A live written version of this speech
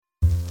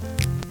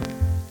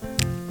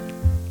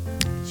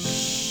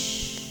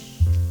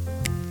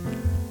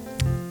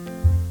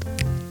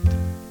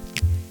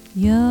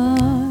Your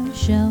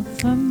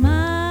shelf or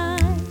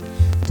mine,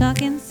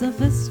 talking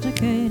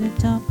sophisticated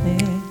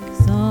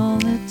topics all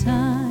the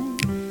time.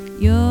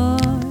 Your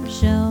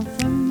shelf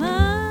or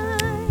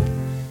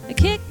mine,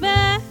 kick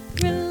back,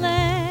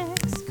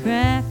 relax,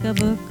 crack a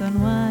book,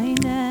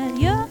 unwind at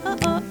your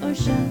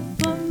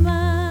shelf or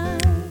mine.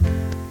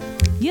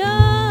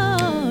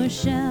 Your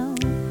shelf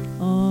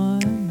or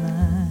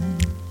mine.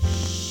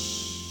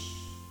 Shh.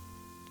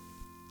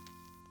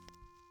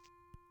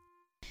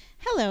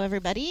 Hello,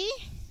 everybody,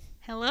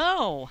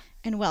 Hello,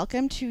 and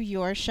welcome to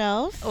Your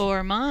Shelf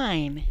or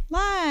mine,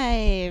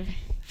 Live.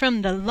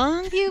 from the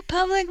Longview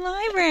Public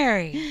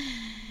Library.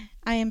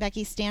 I am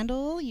Becky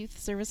Standel, Youth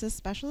Services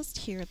Specialist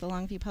here at the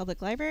Longview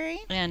Public Library.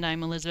 And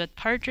I'm Elizabeth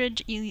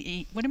Partridge.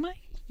 What am I?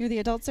 You're the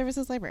Adult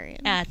Services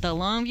Librarian. At the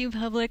Longview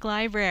Public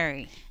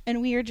Library.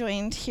 And we are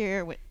joined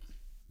here with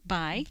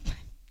By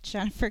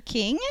Jennifer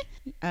King,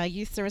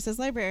 Youth Services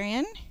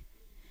Librarian,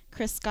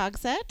 Chris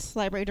Skogset,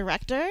 Library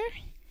Director,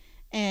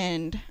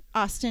 and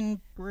Austin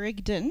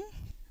Brigden,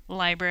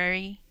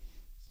 Library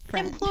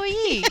friend.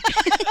 Employee.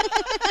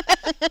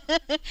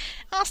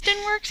 Austin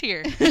works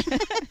here.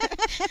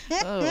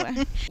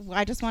 Oh,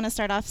 I just want to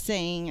start off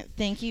saying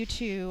thank you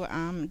to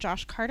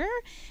Josh Carter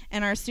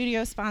and our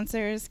studio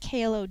sponsors,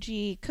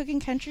 KLOG Cooking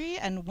Country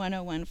and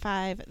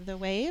 1015 The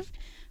Wave,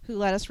 who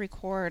let us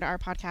record our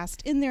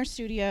podcast in their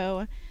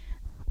studio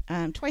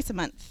twice a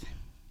month.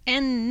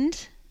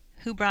 And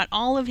who brought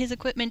all of his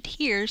equipment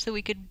here so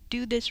we could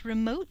do this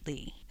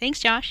remotely. Thanks,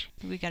 Josh.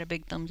 We got a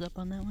big thumbs up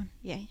on that one.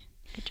 Yay.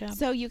 Good job.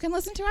 So you can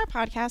listen to our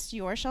podcast,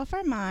 Your Shelf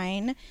or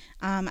Mine,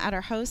 at our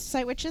host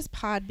site, which is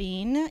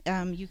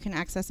Podbean. You can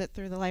access it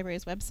through the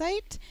library's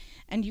website,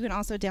 and you can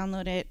also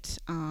download it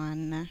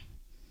on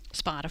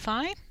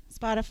Spotify.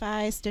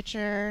 Spotify,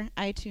 Stitcher,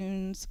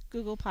 iTunes,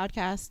 Google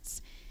Podcasts,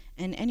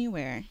 and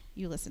anywhere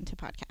you listen to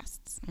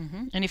podcasts,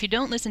 And if you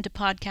don't listen to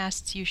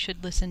podcasts, you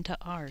should listen to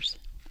ours.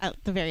 at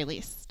the very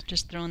least.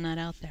 Just throwing that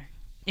out there.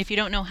 If you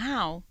don't know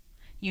how,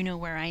 you know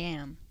where I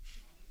am,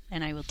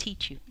 and I will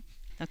teach you.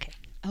 Okay.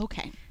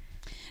 Okay.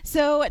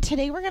 So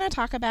today we're going to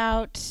talk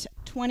about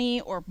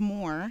 20 or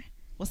more.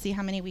 We'll see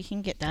how many we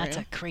can get That's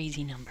through. a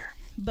crazy number.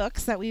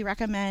 Books that we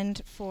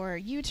recommend for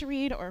you to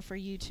read or for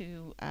you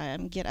to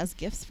get as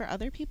gifts for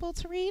other people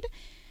to read.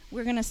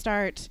 We're going to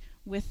start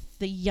with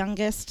the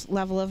youngest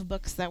level of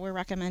books that we're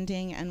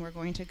recommending, and we're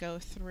going to go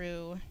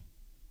through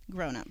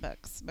grown-up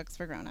books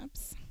for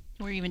grown-ups.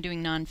 We're even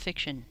doing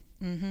nonfiction.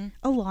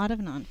 A lot of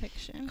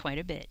nonfiction. Quite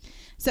a bit.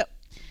 So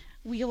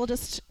we will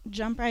just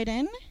jump right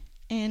in,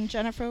 and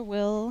Jennifer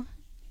will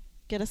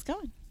get us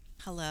going.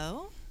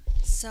 Hello.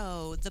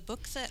 So the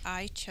book that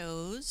I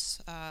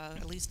chose,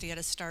 at least to get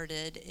us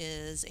started,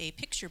 is a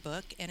picture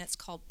book, and it's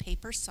called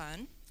Paper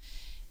Sun.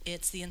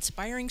 It's the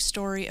inspiring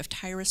story of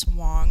Tyrus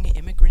Wong,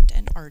 immigrant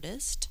and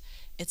artist.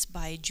 It's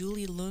by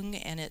Julie Lung,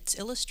 and it's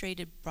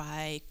illustrated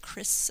by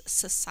Chris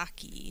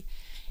Sasaki.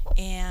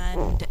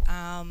 And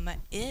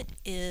it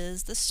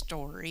is the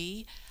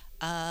story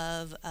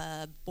of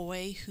a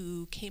boy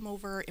who came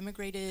over,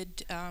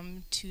 immigrated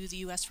to the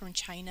U.S. from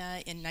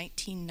China in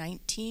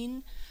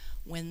 1919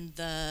 when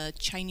the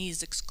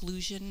Chinese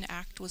Exclusion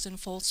Act was in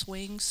full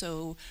swing.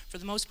 So for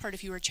the most part,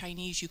 if you were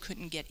Chinese, you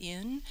couldn't get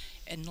in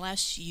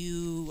unless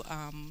you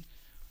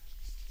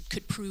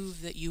could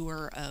prove that you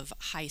were of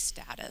high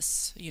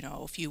status. You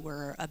know, if you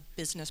were a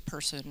business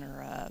person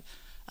or a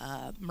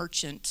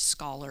merchant,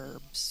 scholar,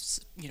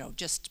 you know,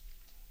 just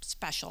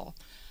special.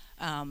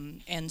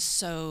 And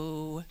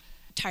so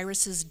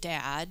Tyrus's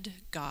dad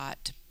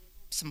got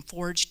some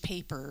forged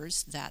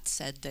papers that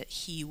said that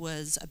he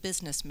was a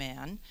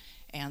businessman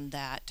and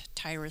that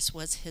Tyrus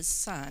was his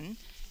son.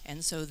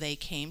 And so they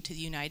came to the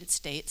United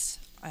States,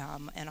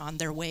 and on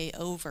their way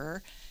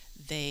over,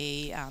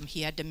 he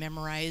had to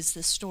memorize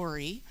the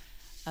story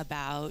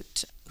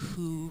about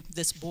who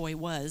this boy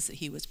was that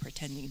he was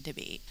pretending to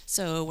be.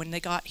 So when they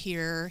got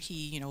here,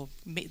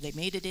 they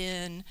made it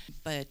in,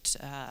 but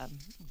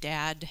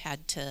Dad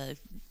had to,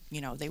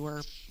 they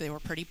were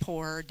pretty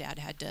poor. Dad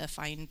had to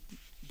find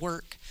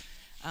work,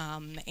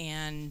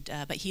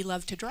 but he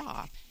loved to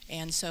draw.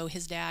 And so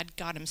his dad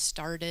got him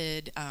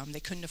started. They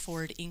couldn't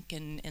afford ink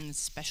and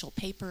special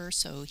paper,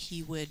 so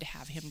he would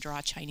have him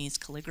draw Chinese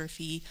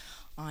calligraphy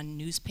on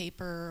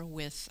newspaper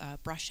with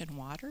brush and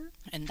water.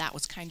 And that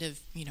was kind of,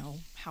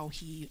 how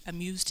he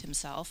amused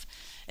himself.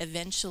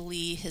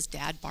 Eventually, his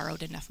dad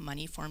borrowed enough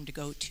money for him to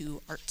go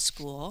to art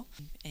school.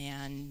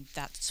 And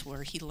that's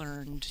where he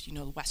learned,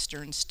 the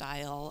Western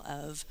style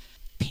of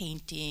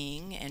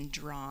painting and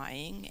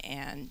drawing.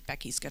 And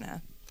Becky's going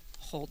to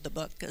hold the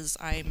book because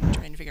I'm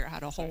trying to figure out how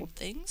to hold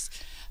things.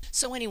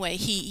 So anyway,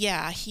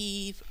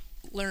 he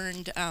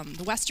learned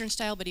the Western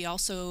style, but he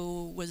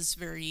also was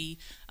very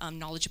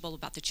knowledgeable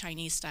about the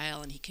Chinese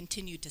style, and he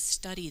continued to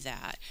study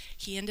that.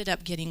 He ended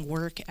up getting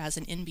work as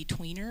an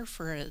in-betweener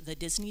for the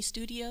Disney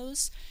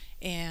studios,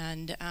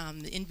 And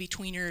the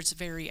in-betweeners,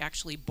 very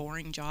actually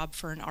boring job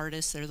for an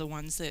artist. They're the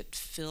ones that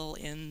fill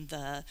in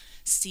the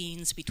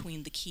scenes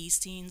between the key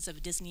scenes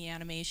of Disney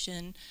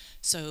animation.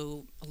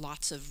 So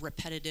lots of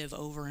repetitive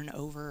over and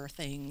over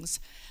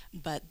things.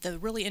 But the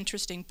really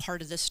interesting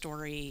part of this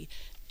story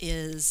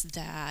is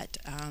that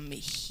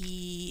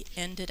he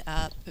ended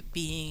up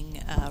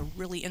being a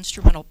really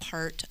instrumental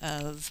part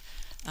of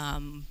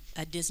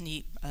a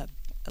Disney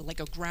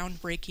like a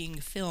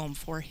groundbreaking film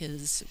for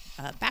his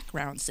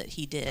backgrounds that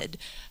he did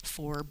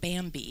for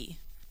Bambi.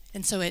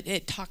 And so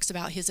it talks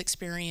about his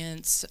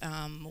experience,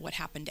 what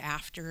happened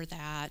after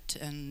that,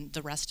 and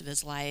the rest of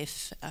his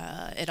life.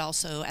 It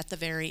also, at the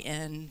very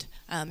end,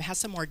 has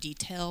some more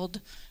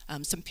detailed,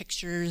 some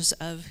pictures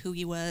of who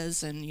he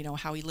was and,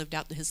 how he lived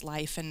out his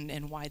life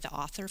and why the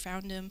author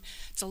found him.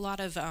 It's a lot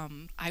of,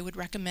 I would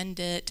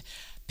recommend it.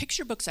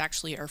 Picture books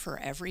actually are for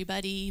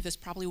everybody. This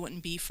probably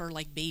wouldn't be for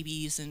like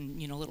babies and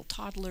little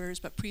toddlers,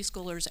 but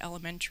preschoolers,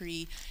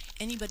 elementary,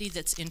 anybody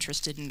that's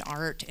interested in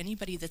art,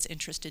 anybody that's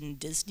interested in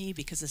Disney,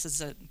 because this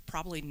is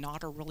probably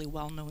not a really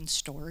well-known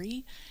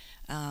story,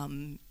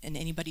 and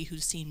anybody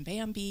who's seen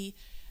Bambi,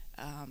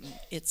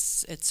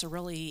 it's a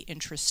really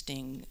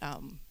interesting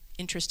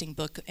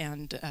book,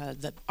 and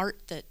the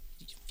art that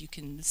you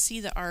can see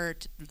the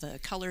art, the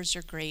colors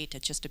are great.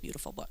 It's just a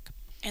beautiful book.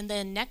 And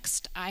then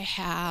next I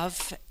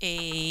have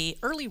a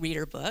early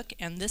reader book,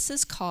 and this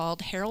is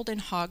called Harold and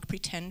Hog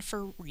Pretend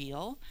for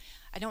Real.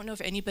 I don't know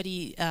if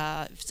anybody's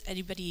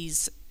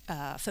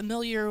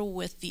familiar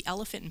with the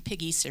Elephant and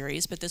Piggy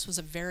series, but this was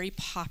a very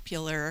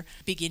popular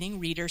beginning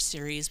reader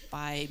series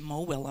by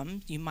Mo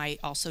Willems. You might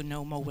also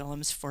know Mo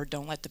Willems for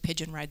Don't Let the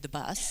Pigeon Ride the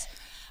Bus.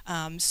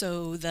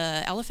 So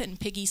the Elephant and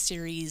Piggy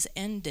series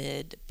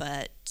ended,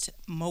 but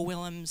Mo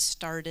Willems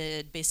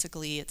started,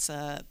 basically it's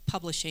a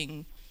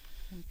publishing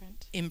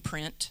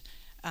imprint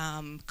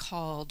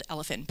called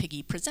Elephant and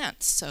Piggy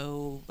Presents.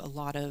 So a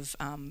lot of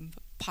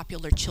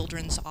popular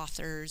children's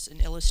authors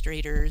and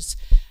illustrators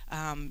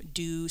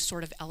do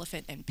sort of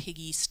Elephant and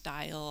Piggy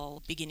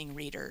style beginning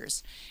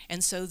readers.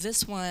 And so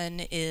this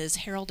one is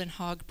Harold and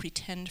Hog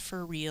Pretend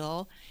for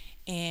Real,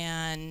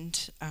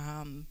 and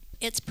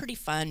it's pretty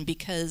fun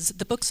because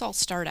the books all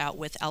start out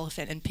with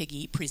Elephant and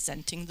Piggy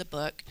presenting the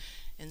book.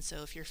 And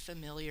so if you're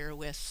familiar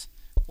with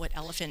what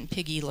Elephant and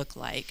Piggy look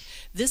like,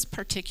 this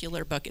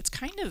particular book, it's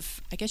kind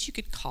of, I guess you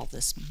could call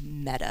this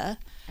meta.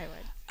 I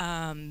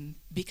would.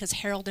 Because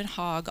Harold and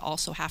Hog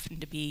also happen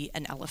to be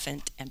an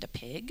elephant and a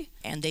pig,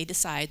 and they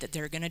decide that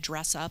they're going to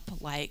dress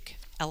up like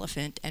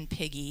Elephant and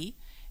Piggy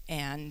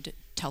and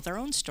tell their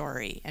own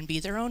story and be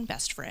their own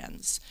best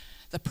friends.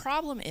 The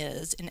problem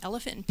is, in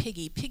Elephant and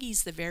Piggy,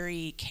 Piggy's the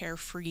very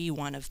carefree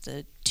one of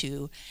the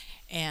two,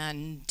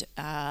 and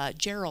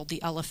Gerald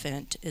the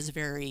elephant is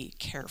very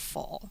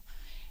careful.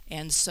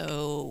 And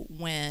so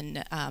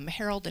when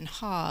Harold and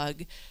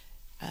Hog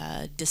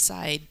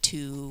decide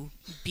to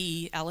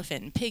be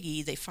Elephant and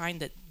Piggy, they find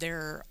that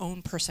their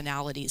own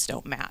personalities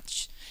don't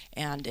match,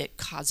 and it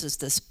causes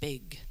this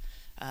big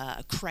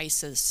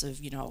crisis of,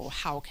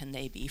 how can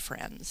they be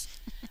friends?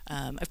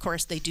 Of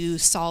course, they do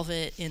solve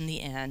it in the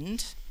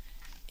end,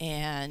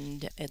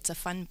 and it's a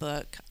fun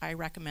book. I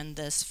recommend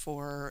this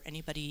for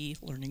anybody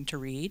learning to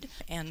read,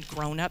 and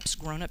grown-ups.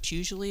 Grown-ups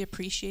usually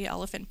appreciate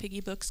Elephant and Piggy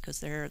books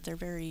because they're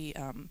very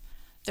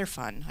they're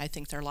fun. I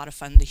think they're a lot of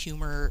fun. The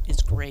humor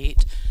is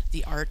great.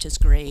 The art is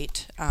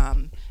great.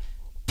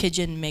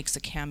 Pigeon makes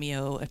a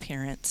cameo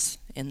appearance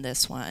in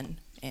this one,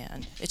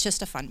 and it's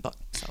just a fun book.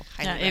 So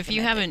highly if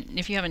you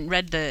haven't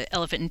read the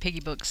Elephant and Piggy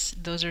books,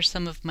 those are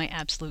some of my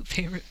absolute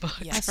favorite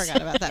books. I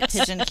forgot about that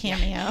pigeon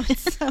cameo.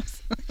 It's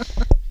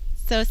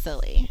so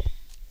silly.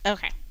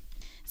 Okay,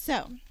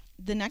 so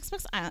the next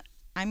books I'm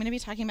going to be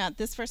talking about,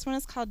 this first one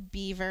is called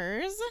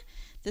Beavers,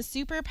 the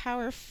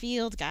Superpower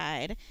Field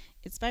Guide.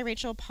 It's by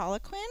Rachel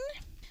Poliquin.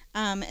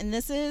 And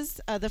this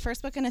is the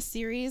first book in a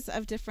series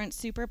of different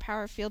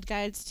superpower field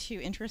guides to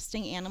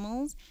interesting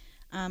animals.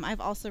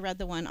 I've also read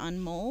the one on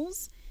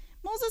moles.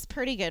 Moles is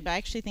pretty good, but I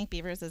actually think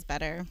beavers is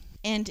better.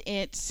 And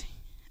it's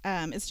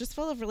just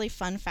full of really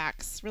fun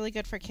facts, really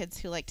good for kids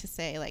who like to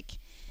say, like,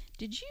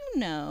 did you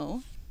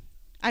know?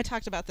 I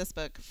talked about this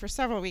book for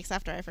several weeks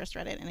after I first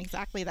read it in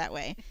exactly that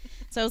way.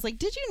 So I was like,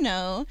 did you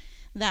know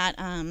that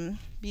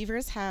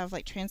beavers have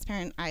like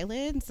transparent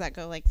eyelids that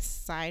go like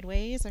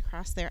sideways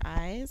across their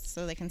eyes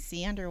so they can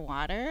see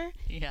underwater?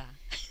 Yeah.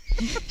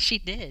 She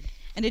did.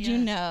 And did you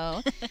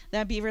know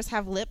that beavers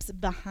have lips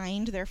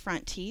behind their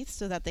front teeth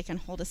so that they can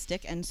hold a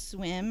stick and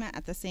swim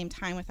at the same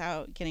time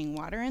without getting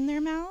water in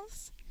their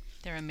mouths?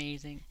 They're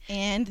amazing.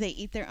 And they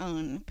eat their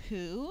own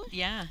poo.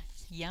 Yeah.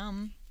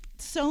 Yum.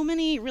 So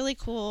many really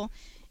cool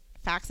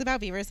facts about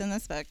beavers in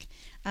this book.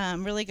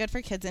 Really good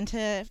for kids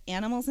into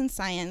animals and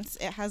science.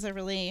 It has a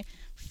really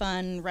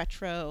fun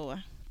retro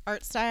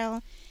art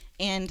style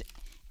and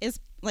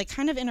is like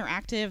kind of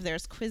interactive.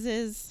 There's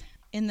quizzes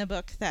in the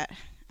book that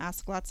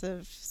ask lots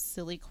of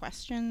silly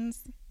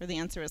questions where the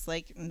answer is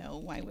like, no,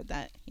 why would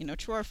that,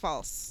 true or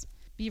false?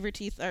 Beaver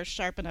teeth are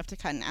sharp enough to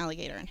cut an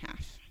alligator in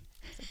half.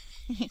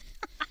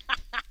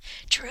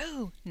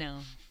 True.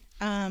 No.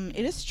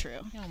 It is true.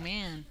 Oh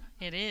man,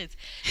 it is.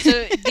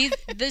 So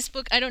this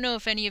book, I don't know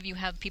if any of you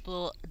have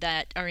people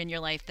that are in your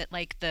life that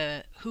like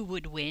the Who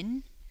Would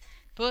Win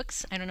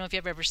books. I don't know if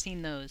you've ever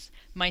seen those.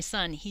 My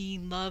son, he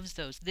loves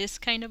those. This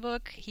kind of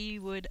book, he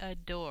would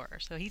adore.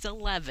 So he's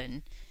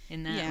 11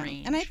 in that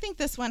range. And I think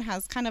this one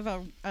has kind of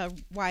a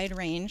wide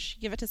range.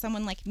 Give it to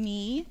someone like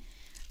me,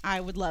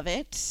 I would love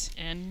it.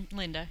 And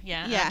Linda,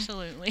 yeah.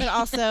 Absolutely. But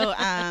also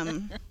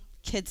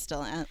kids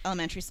still in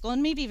elementary school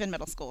and maybe even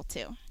middle school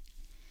too.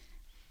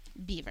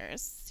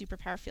 Beavers,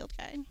 Superpower Field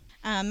Guide.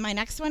 My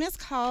next one is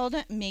called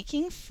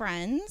Making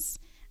Friends.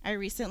 I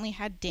recently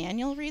had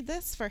Daniel read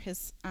this for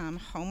his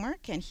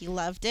homework, and he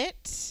loved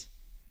it.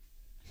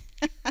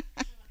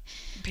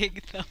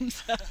 Big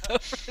thumbs up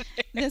over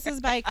there. This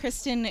is by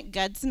Kristen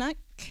Gudsnuck,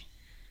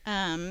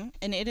 and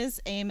it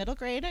is a middle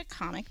grade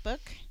comic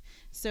book.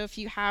 So if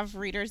you have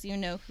readers you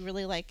know who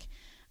really like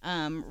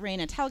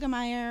Raina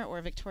Telgemeier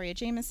or Victoria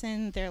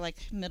Jameson, they're like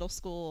middle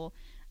school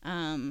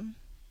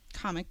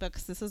comic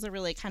books. This is a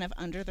really kind of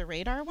under the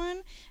radar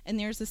one, and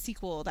there's a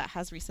sequel that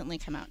has recently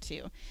come out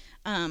too.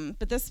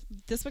 But this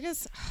book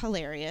is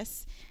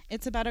hilarious.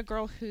 It's about a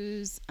girl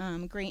whose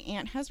great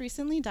aunt has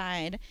recently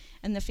died,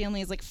 and the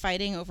family is like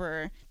fighting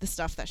over the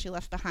stuff that she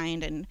left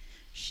behind, and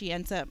she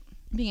ends up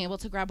being able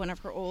to grab one of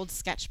her old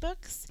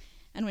sketchbooks,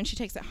 and when she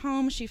takes it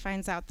home, she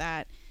finds out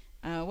that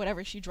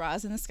whatever she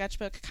draws in the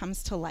sketchbook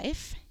comes to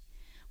life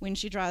when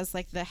she draws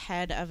like the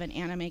head of an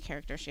anime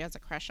character she has a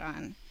crush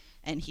on,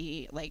 and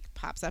he like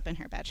pops up in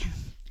her bedroom.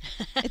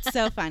 It's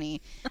so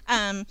funny.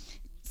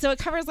 So it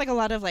covers like a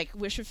lot of like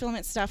wish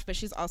fulfillment stuff, but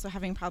she's also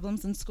having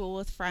problems in school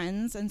with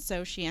friends, and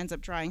so she ends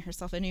up drawing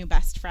herself a new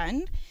best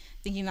friend,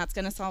 thinking that's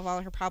going to solve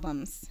all her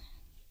problems.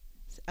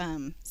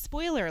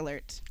 Spoiler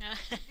alert.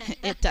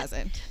 It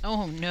doesn't.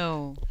 Oh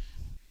no.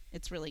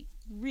 It's really,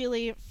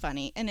 really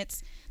funny, and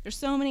there's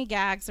so many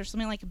gags. There's so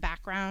many like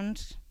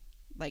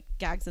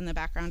gags in the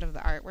background of the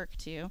artwork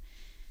too.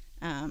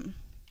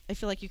 I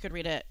feel like you could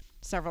read it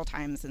several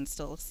times and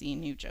still see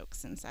new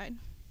jokes inside.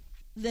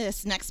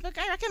 This next book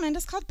I recommend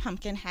is called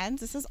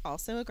Pumpkinheads. This is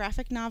also a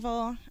graphic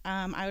novel.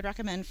 I would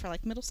recommend for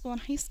like middle school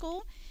and high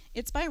school.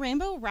 It's by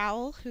Rainbow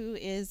Rowell, who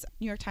is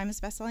New York Times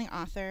bestselling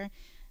author.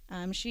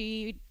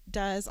 She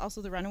does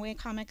also the Runaway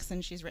comics,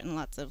 and she's written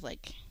lots of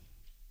like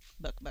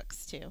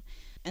books too.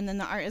 And then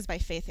the art is by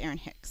Faith Erin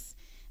Hicks.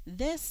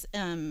 This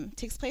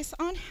takes place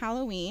on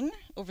Halloween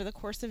over the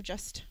course of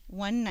just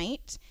one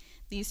night.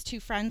 These two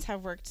friends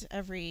have worked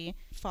every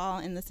fall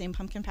in the same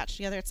pumpkin patch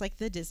together. It's like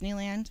the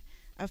Disneyland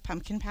of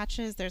pumpkin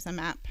patches. There's a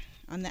map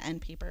on the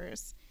end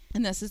papers.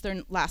 And this is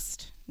their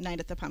last night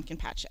at the pumpkin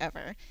patch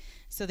ever.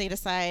 So they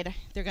decide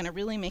they're going to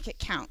really make it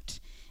count.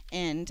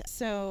 And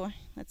so,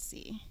 let's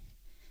see.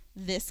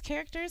 This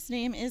character's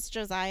name is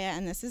Josiah,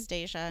 and this is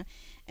Deja.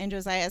 And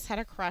Josiah's had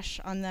a crush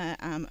on the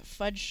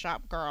fudge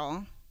shop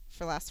girl for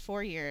the last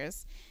 4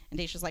 years. And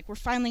Deja's like, we're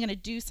finally going to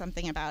do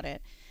something about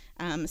it.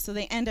 So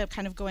they end up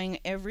kind of going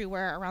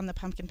everywhere around the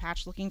pumpkin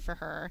patch looking for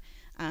her.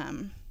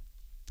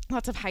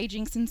 Lots of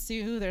hijinks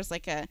ensue. There's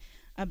like a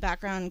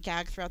background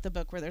gag throughout the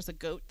book where there's a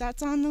goat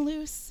that's on the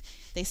loose.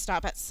 They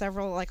stop at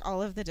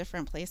all of the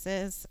different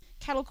places.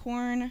 Kettle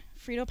corn,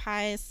 Frito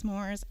pies,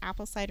 s'mores,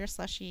 apple cider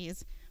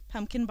slushies,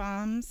 pumpkin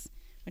bombs,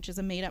 which is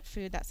a made-up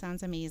food that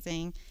sounds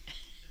amazing.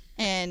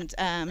 And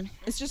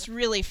it's just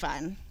really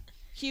fun.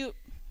 Cute,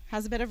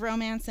 has a bit of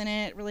romance in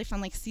it, really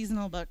fun, like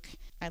seasonal book.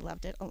 I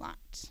loved it a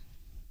lot.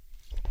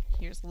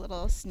 Here's a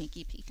little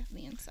sneaky peek of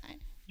the inside.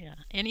 Yeah,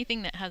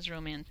 anything that has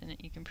romance in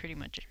it, you can pretty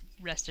much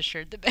rest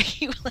assured that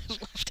Becky will have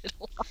loved it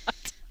a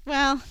lot.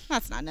 Well,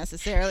 that's not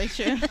necessarily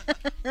true.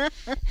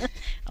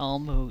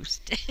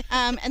 Almost.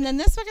 And then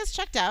this book is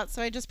checked out,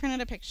 so I just printed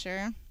a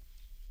picture.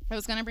 I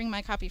was going to bring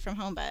my copy from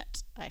home,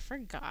 but I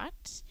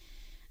forgot.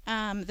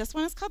 This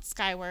one is called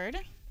Skyward.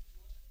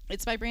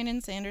 It's by Brandon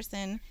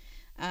Sanderson.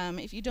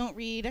 If you don't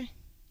read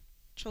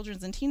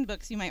children's and teen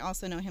books, you might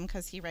also know him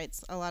because he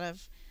writes a lot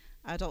of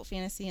adult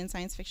fantasy and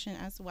science fiction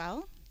as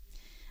well.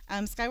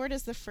 Skyward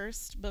is the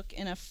first book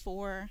in a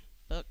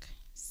 4-book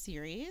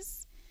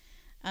series.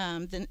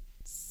 The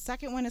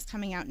second one is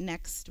coming out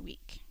next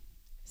week.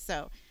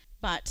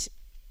 But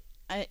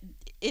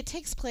it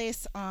takes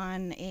place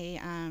on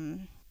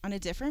a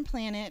different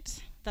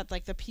planet that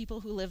like the people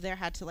who live there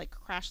had to like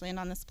crash land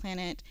on this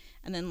planet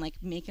and then like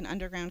make an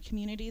underground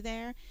community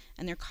there,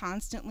 and they're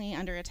constantly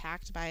under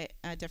attack by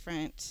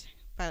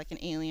like an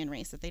alien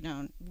race that they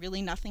know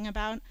really nothing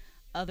about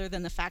other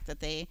than the fact that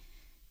they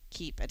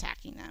keep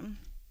attacking them.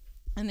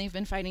 And they've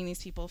been fighting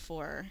these people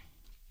for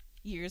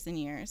years and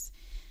years.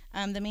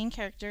 The main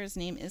character's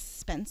name is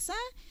Spensa,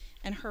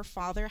 and her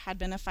father had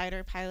been a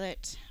fighter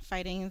pilot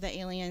fighting the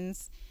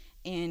aliens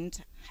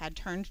and had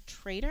turned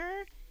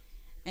traitor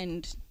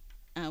and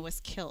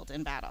was killed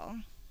in battle.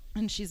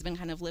 And she's been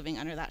kind of living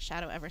under that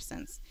shadow ever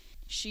since.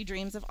 She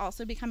dreams of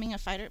also becoming a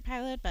fighter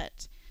pilot,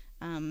 but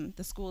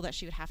the school that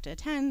she would have to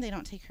attend, they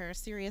don't take her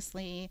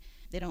seriously.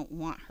 They don't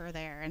want her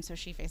there, and so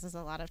she faces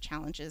a lot of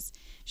challenges.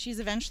 She's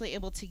eventually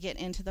able to get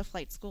into the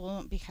flight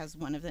school because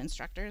one of the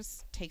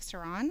instructors takes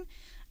her on,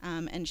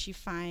 and she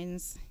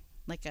finds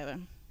like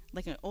an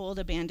old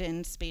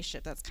abandoned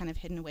spaceship that's kind of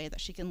hidden away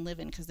that she can live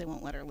in because they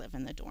won't let her live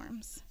in the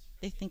dorms.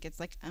 They think it's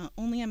like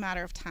only a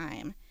matter of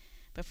time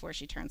before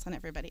she turns on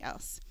everybody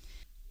else.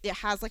 It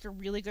has like a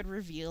really good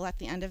reveal at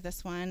the end of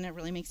this one. It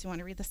really makes you want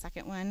to read the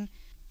second one.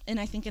 And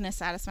I think in a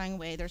satisfying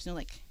way, there's no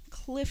like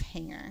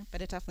cliffhanger,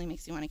 but it definitely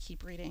makes you want to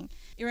keep reading.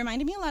 It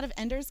reminded me a lot of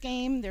Ender's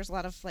Game. There's a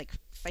lot of like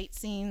fight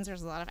scenes,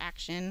 there's a lot of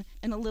action,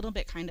 and a little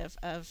bit kind of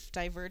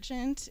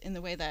Divergent in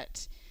the way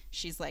that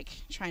she's like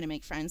trying to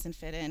make friends and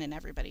fit in, and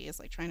everybody is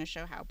like trying to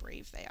show how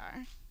brave they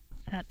are.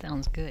 That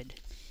sounds good.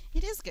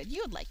 It is good.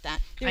 You would like that.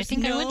 I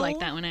think I would like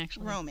that one,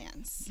 actually.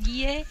 Romance.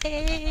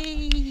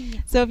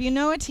 Yay! So if you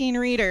know a teen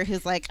reader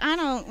who's like, I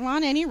don't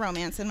want any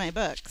romance in my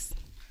books,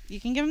 you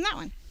can give them that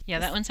one. Yeah,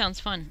 that one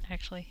sounds fun,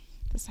 actually.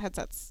 This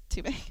headset's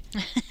too big.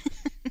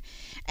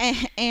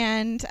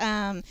 And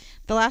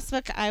the last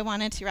book I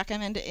wanted to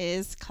recommend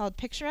is called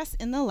Picture Us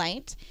in the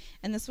Light.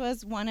 And this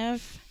was one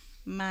of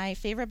my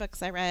favorite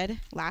books I read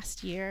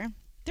last year.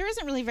 There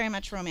isn't really very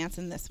much romance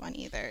in this one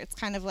either. It's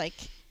kind of like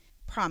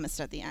promised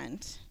at the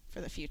end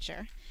for the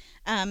future.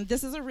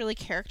 This is a really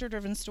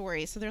character-driven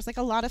story. So there's like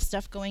a lot of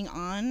stuff going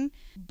on,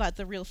 but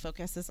the real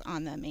focus is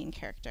on the main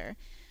character.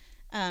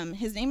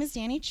 His name is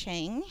Danny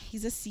Chang.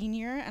 He's a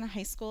senior at a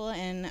high school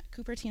in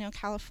Cupertino,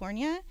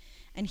 California,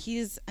 and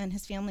his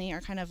family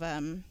are kind of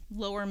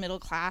lower middle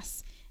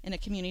class in a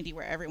community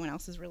where everyone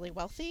else is really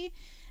wealthy,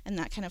 and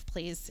that kind of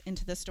plays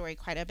into the story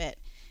quite a bit.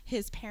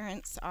 His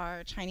parents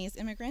are Chinese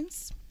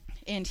immigrants,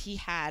 and he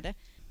had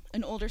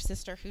an older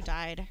sister who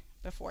died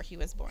before he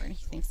was born.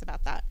 He thinks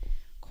about that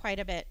quite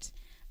a bit.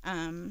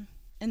 And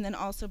then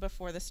also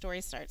before the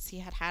story starts, he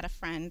had a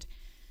friend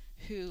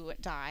who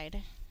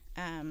died.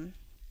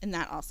 And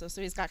that also.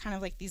 So he's got kind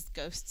of like these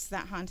ghosts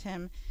that haunt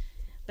him.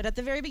 But at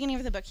the very beginning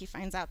of the book, he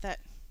finds out that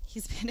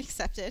he's been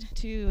accepted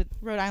to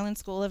Rhode Island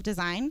School of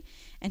Design,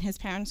 and his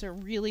parents are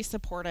really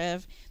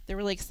supportive. They're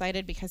really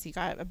excited because he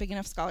got a big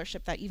enough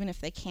scholarship that even if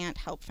they can't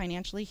help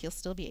financially, he'll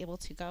still be able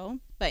to go.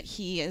 But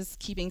he is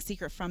keeping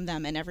secret from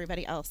them and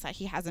everybody else that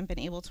he hasn't been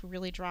able to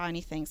really draw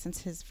anything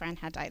since his friend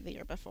had died the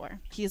year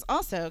before. He is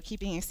also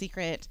keeping a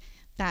secret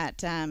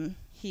that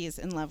he is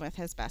in love with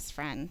his best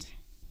friend,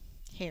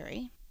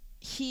 Harry.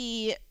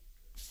 He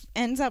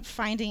ends up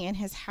finding in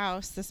his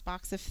house this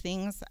box of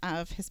things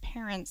of his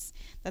parents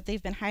that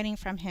they've been hiding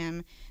from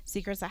him,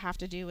 secrets that have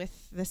to do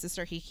with the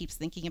sister he keeps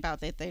thinking about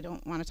that they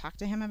don't want to talk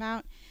to him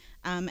about.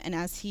 And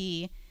as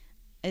he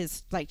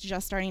is like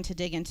just starting to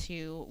dig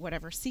into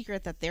whatever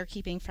secret that they're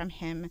keeping from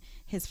him,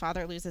 his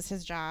father loses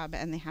his job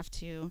and they have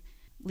to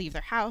leave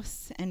their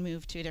house and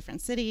move to a different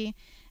city,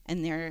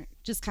 and they're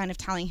just kind of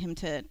telling him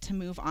to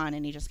move on,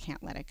 and he just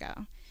can't let it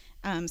go.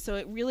 So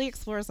it really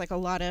explores like a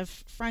lot of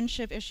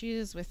friendship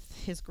issues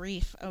with his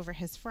grief over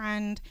his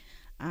friend,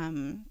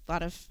 a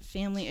lot of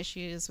family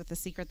issues with the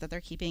secret that they're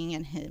keeping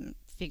and him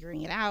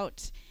figuring it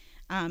out,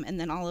 and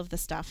then all of the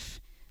stuff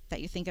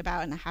that you think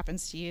about and that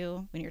happens to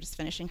you when you're just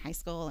finishing high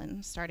school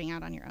and starting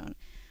out on your own.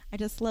 I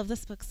just love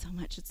this book so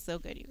much. It's so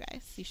good, you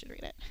guys. You should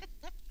read it.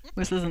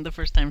 This isn't the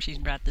first time she's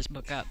brought this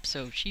book up,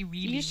 so she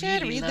really, You should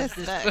really read loves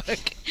this book.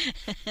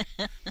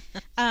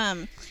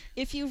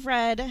 If you've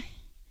read,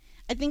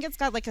 I think it's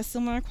got like a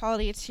similar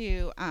quality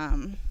to,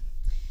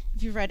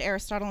 if you've read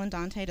Aristotle and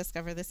Dante,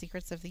 Discover the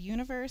Secrets of the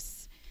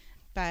Universe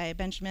by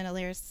Benjamin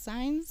Allaire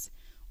Sainz,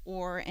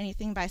 or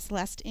anything by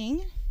Celeste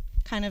Ng,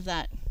 kind of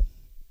that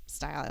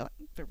style,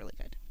 but really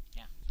good.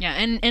 Yeah,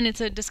 and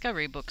it's a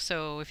discovery book,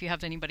 so if you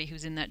have anybody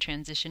who's in that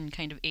transition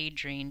kind of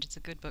age range, it's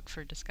a good book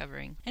for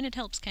discovering. And it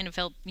helps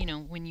help,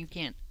 when you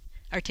can't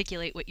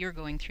articulate what you're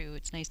going through,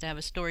 it's nice to have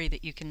a story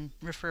that you can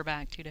refer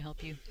back to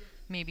help you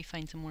maybe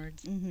find some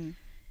words. Mm-hmm.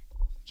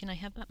 Can I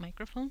have that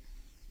microphone?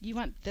 You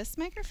want this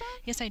microphone?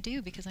 Yes, I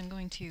do, because I'm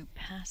going to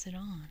pass it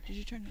on. Did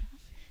you turn it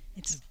off?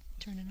 It's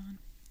turning on.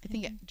 I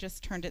think it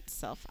just turned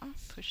itself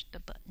off. Push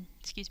the button.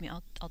 Excuse me,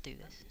 I'll do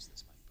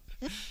this.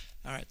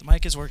 All right, the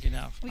mic is working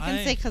now. We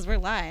can say because we're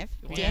live.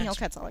 Yeah. Daniel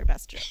cuts all our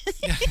best jokes.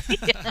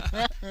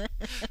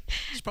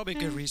 There's probably a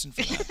good reason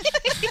for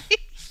that.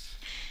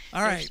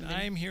 All right,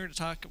 I'm here to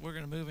talk. We're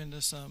going to move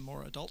into some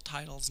more adult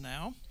titles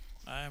now.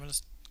 I'm a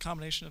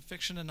combination of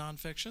fiction and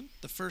nonfiction.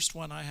 The first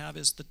one I have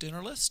is The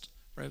Dinner List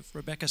by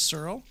Rebecca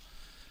Searle.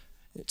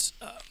 It's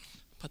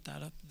put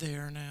that up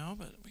there now,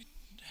 but we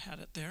had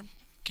it there.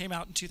 Came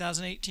out in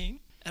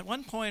 2018. At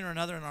one point or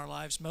another in our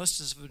lives, most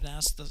of us have been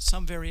asked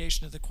some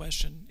variation of the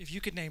question, if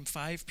you could name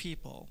 5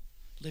 people,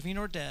 living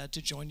or dead,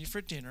 to join you for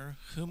dinner,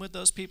 whom would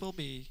those people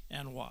be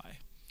and why?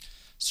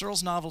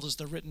 Searle's novel is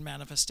the written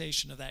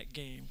manifestation of that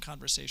game,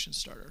 Conversation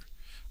Starter.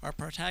 Our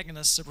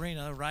protagonist,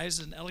 Sabrina,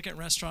 arrives at an elegant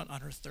restaurant on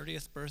her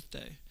 30th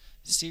birthday.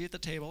 Seated at the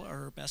table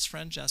are her best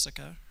friend,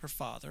 Jessica, her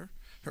father,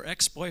 her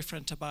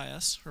ex-boyfriend,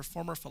 Tobias, her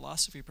former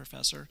philosophy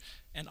professor,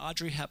 and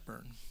Audrey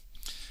Hepburn.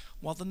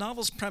 While the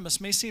novel's premise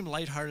may seem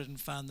lighthearted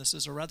and fun, this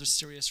is a rather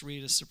serious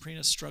read as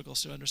Sabrina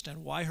struggles to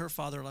understand why her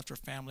father left her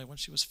family when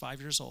she was 5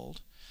 years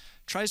old,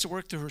 tries to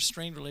work through her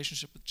strained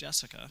relationship with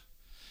Jessica,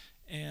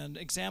 and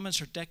examines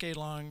her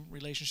decade-long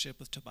relationship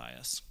with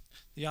Tobias.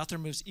 The author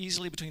moves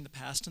easily between the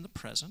past and the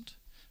present,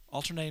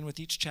 alternating with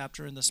each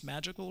chapter in this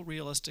magical,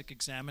 realistic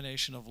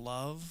examination of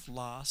love,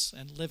 loss,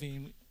 and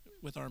living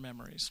with our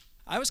memories.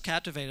 I was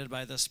captivated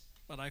by this,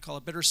 what I call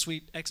a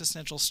bittersweet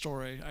existential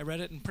story. I read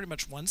it in pretty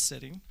much one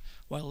sitting.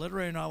 While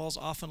literary novels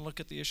often look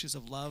at the issues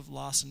of love,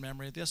 loss, and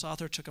memory, this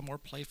author took a more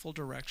playful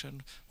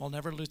direction while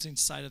never losing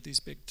sight of these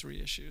big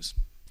three issues.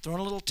 Throw in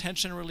a little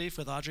tension relief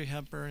with Audrey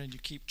Hepburn, and you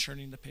keep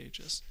churning the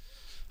pages.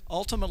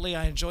 Ultimately,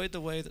 I enjoyed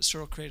the way that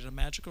Searle created a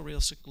magical,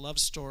 realistic love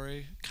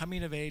story,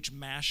 coming-of-age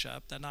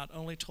mashup that not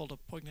only told a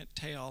poignant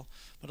tale,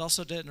 but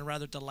also did it in a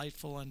rather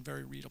delightful and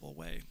very readable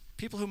way.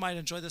 People who might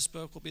enjoy this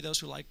book will be those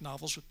who like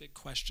novels with big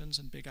questions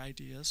and big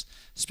ideas,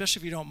 especially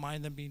if you don't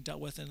mind them being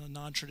dealt with in a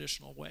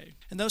non-traditional way.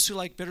 And those who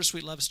like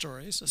bittersweet love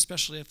stories,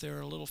 especially if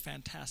they're a little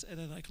fantastic, and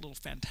they like a little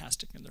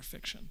fantastic in their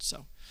fiction.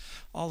 So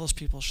all those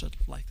people should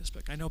like this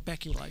book. I know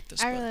Becky liked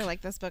this book. I really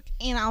like this book.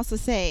 And I'll also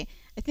say,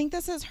 I think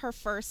this is her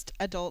first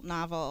adult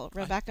novel.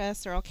 Rebecca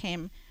Searle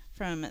came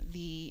from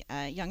the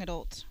young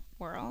adult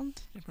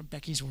world. From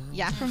Becky's world.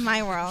 Yeah, from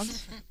my world.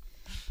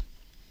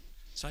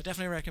 So I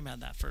definitely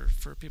recommend that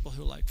for people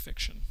who like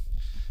fiction.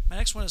 My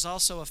next one is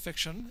also a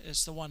fiction.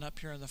 It's the one up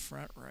here in the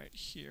front right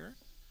here.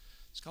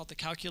 It's called The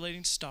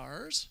Calculating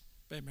Stars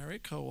by Mary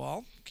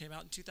Kowal. Came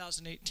out in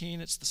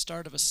 2018. It's the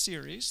start of a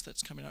series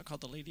that's coming out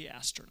called The Lady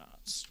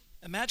Astronauts.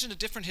 Imagine a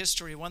different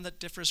history, one that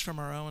differs from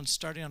our own.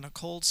 Starting on a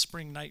cold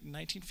spring night in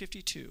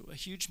 1952, a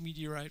huge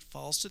meteorite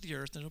falls to the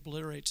Earth and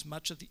obliterates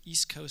much of the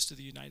east coast of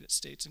the United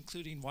States,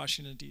 including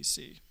Washington,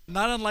 D.C.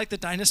 Not unlike the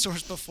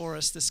dinosaurs before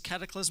us, this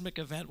cataclysmic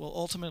event will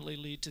ultimately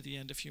lead to the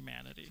end of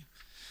humanity.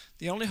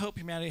 The only hope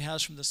humanity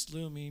has from this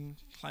looming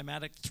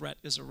climatic threat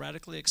is a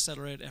radically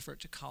accelerated effort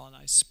to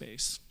colonize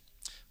space,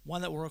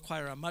 one that will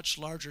require a much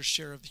larger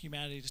share of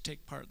humanity to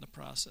take part in the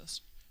process.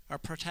 Our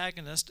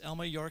protagonist,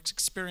 Elma York's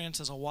experience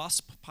as a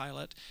WASP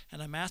pilot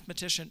and a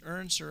mathematician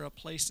earns her a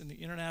place in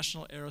the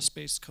International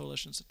Aerospace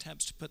Coalition's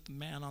attempts to put the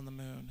man on the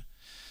moon.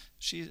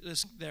 She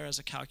is there as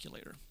a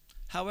calculator.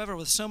 However,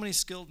 with so many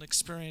skilled and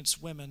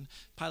experienced women,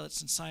 pilots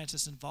and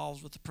scientists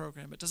involved with the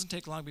program, it doesn't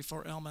take long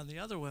before Elma and the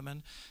other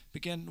women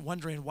begin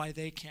wondering why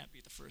they can't be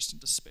the first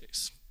into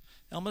space.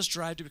 Elma's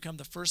drive to become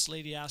the first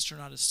lady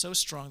astronaut is so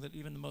strong that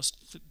even the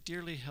most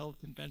dearly held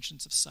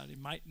conventions of society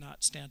might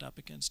not stand up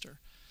against her.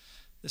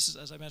 This is,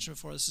 as I mentioned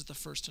before, this is the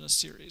first in a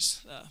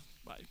series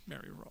by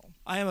Mary Roll.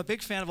 I am a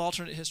big fan of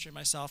alternate history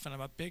myself, and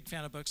I'm a big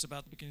fan of books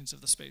about the beginnings of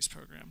the space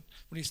program.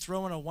 When you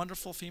throw in a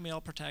wonderful female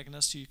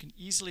protagonist who you can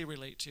easily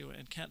relate to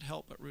and can't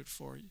help but root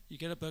for, you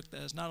get a book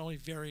that is not only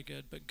very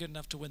good, but good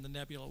enough to win the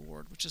Nebula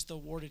Award, which is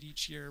awarded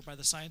each year by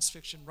the Science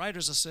Fiction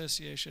Writers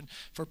Association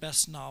for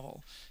Best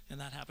Novel, and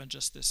that happened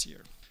just this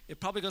year. It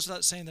probably goes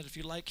without saying that if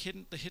you like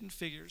the Hidden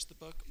Figures, the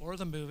book, or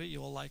the movie,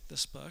 you will like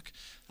this book.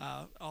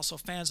 Also,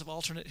 fans of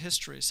alternate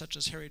history, such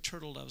as Harry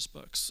Turtledove's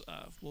books,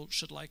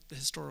 should like the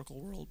historical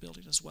world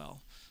building as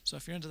well. So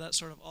if you're into that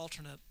sort of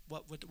alternate,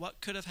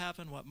 what could have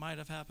happened, what might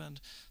have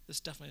happened, this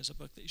definitely is a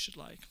book that you should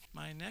like.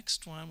 My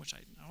next one, which I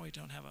know we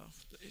don't have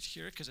it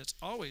here because it's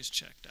always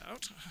checked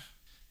out,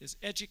 is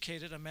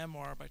Educated, a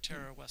memoir by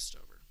Tara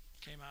Westover.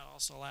 Came out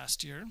also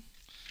last year.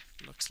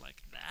 Looks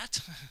like that.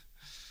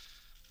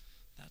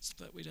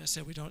 But we just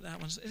said we don't. That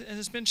one's and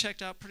it's been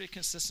checked out pretty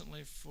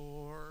consistently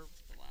for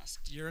the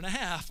last year and a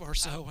half or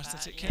so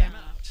since it came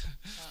out.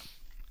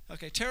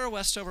 Okay, Tara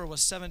Westover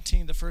was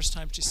 17 the first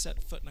time she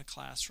set foot in a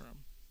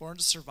classroom. Born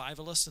to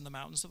survivalists in the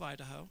mountains of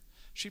Idaho,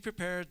 she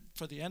prepared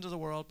for the end of the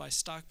world by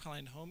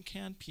stockpiling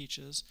home-canned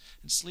peaches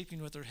and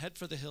sleeping with her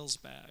head-for-the-hills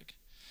bag.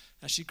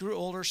 As she grew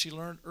older, she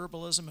learned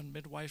herbalism and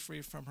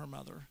midwifery from her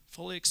mother,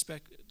 fully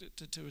expected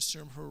to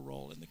assume her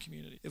role in the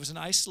community. It was an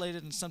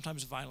isolated and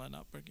sometimes violent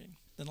upbringing.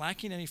 Then,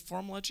 lacking any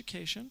formal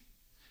education,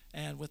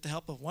 and with the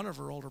help of one of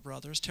her older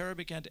brothers, Tara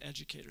began to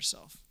educate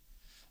herself.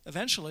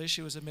 Eventually,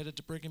 she was admitted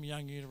to Brigham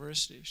Young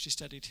University. She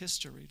studied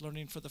history,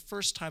 learning for the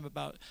first time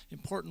about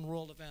important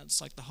world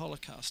events like the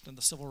Holocaust and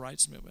the Civil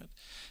Rights Movement.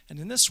 And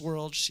in this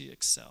world, she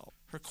excelled.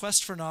 Her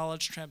quest for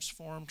knowledge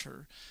transformed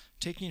her,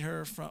 taking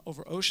her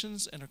over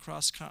oceans and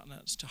across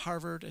continents to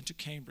Harvard and to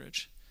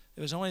Cambridge. It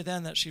was only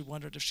then that she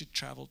wondered if she'd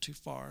traveled too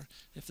far,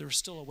 if there was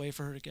still a way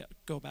for her to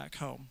go back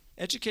home.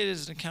 Educated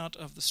is an account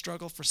of the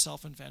struggle for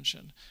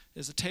self-invention. It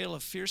is a tale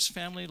of fierce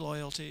family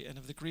loyalty and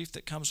of the grief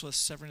that comes with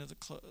severing of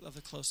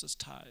the closest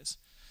ties.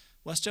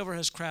 Westover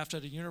has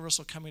crafted a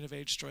universal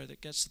coming-of-age story that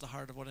gets to the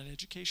heart of what an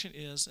education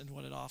is and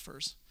what it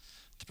offers.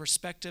 The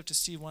perspective to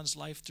see one's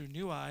life through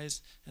new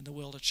eyes and the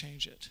will to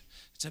change it.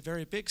 It's a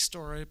very big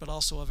story, but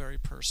also a very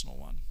personal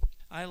one.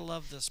 I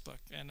love this book,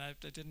 and I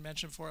didn't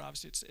mention before,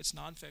 obviously it's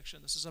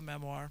nonfiction. This is a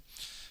memoir,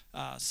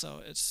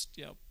 so it's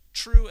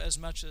true as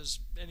much as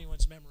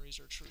anyone's memories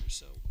are true.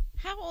 So,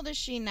 How old is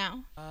she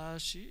now?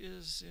 she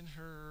is in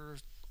her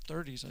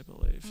 30s, I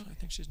believe. Okay. I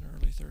think she's in her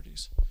early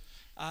 30s.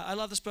 I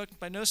love this book.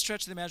 By no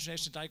stretch of the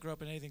imagination did I grow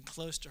up in anything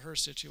close to her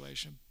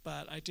situation,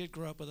 but I did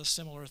grow up with a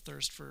similar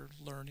thirst for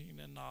learning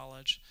and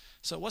knowledge.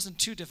 So it wasn't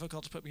too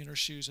difficult to put me in her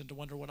shoes and to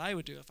wonder what I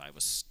would do if I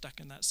was stuck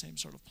in that same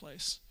sort of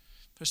place.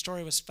 Her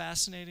story was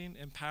fascinating,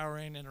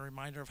 empowering, and a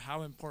reminder of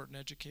how important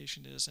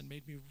education is, and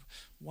made me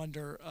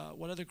wonder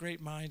what other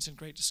great minds and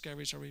great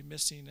discoveries are we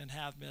missing and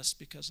have missed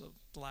because of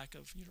the lack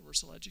of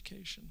universal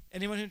education.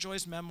 Anyone who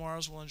enjoys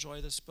memoirs will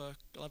enjoy this book.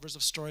 Lovers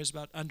of stories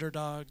about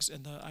underdogs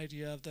and the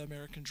idea of the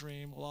American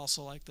dream will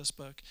also like this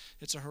book.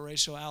 It's a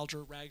Horatio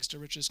Alger rags to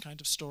riches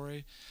kind of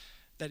story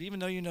that even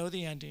though you know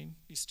the ending,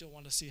 you still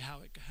want to see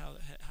how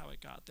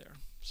it got there.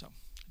 So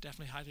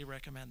definitely highly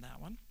recommend that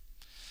one.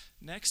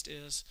 Next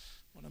is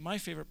one of my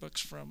favorite books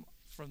from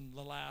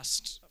the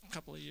last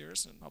couple of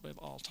years, and probably of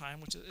all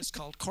time, which is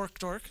called Cork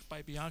Dork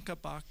by Bianca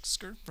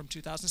Bosker from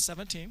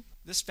 2017.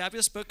 This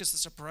fabulous book is a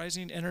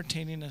surprising,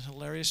 entertaining, and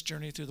hilarious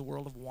journey through the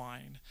world of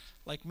wine.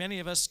 Like many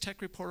of us,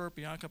 tech reporter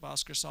Bianca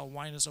Bosker saw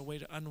wine as a way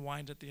to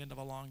unwind at the end of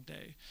a long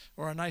day,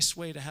 or a nice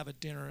way to have a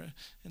dinner,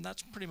 and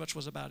that pretty much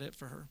was about it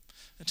for her.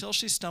 Until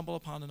she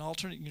stumbled upon an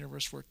alternate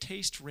universe where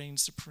taste reigned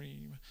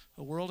supreme,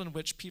 a world in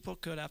which people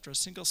could, after a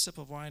single sip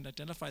of wine,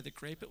 identify the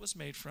grape it was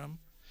made from,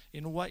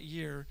 in what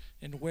year,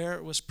 and where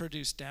it was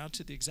produced down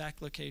to the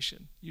exact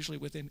location, usually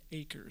within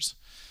acres.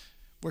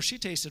 Where she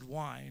tasted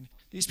wine,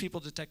 these people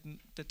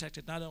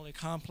detected not only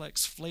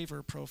complex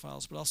flavor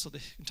profiles, but also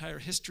the entire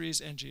histories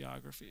and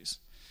geographies.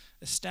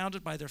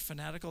 Astounded by their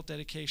fanatical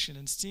dedication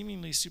and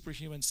seemingly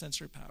superhuman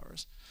sensory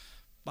powers,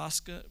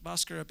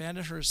 Bosker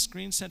abandoned her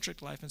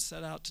screen-centric life and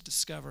set out to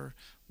discover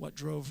what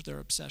drove their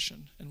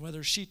obsession, and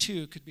whether she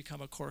too could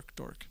become a cork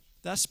dork.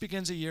 Thus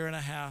begins a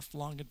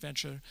 1.5-year-long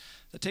adventure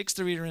that takes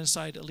the reader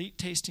inside elite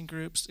tasting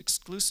groups,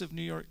 exclusive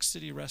New York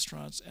City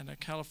restaurants, and a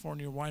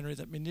California winery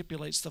that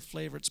manipulates the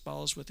flavor it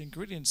bottles with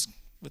ingredients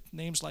with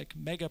names like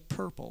Mega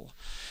Purple,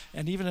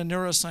 and even a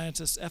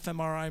neuroscientist's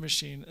fMRI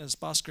machine, as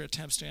Bosker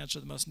attempts to answer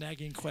the most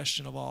nagging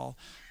question of all: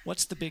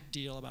 what's the big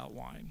deal about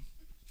wine?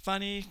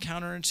 Funny,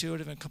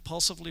 counterintuitive, and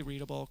compulsively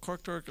readable,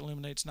 Cork Dork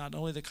illuminates not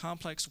only the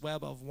complex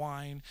web of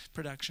wine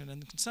production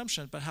and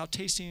consumption, but how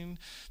tasting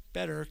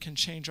better can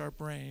change our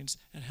brains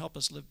and help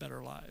us live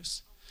better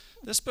lives.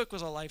 This book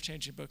was a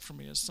life-changing book for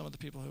me, as some of the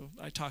people who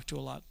I talk to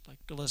a lot, like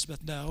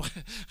Elizabeth, know.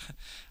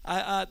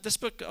 This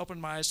book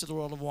opened my eyes to the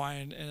world of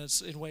wine, and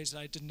it's in ways that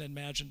I didn't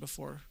imagine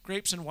before.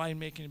 Grapes and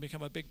winemaking have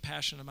become a big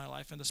passion in my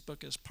life, and this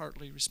book is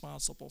partly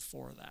responsible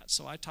for that.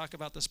 So I talk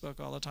about this book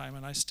all the time,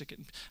 and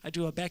I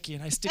do a Becky,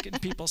 and I stick it in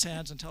people's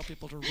hands and tell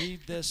people to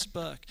read this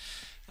book.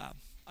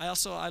 I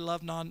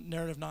love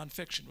narrative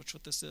nonfiction, which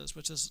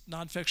is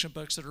nonfiction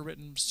books that are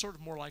written sort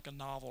of more like a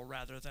novel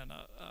rather than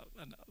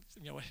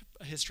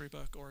a history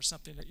book or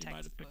something that you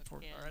might have picked for,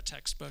 or a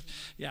textbook.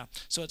 Mm-hmm. Yeah,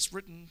 so it's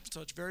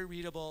very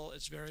readable.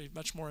 It's very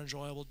much more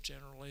enjoyable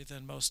generally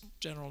than most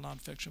general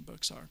nonfiction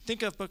books are.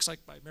 Think of books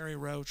like by Mary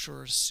Roach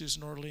or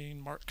Susan Orlean,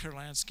 Mark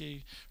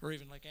Kurlansky, or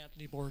even like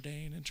Anthony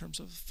Bourdain in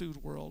terms of food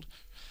world.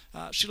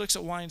 She looks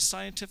at wine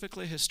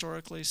scientifically,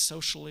 historically,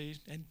 socially,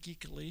 and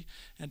geekily,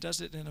 and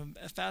does it in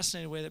a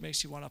fascinating way that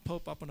makes you want to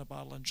pop up in a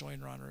bottle and join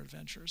her on her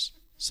adventures.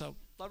 So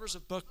lovers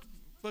of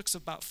books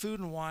about food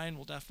and wine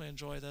will definitely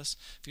enjoy this.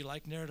 If you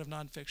like narrative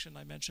nonfiction,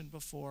 I mentioned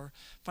before.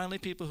 Finally,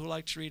 people who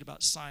like to read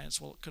about science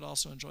could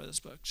also enjoy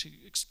this book. She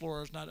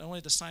explores not only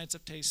the science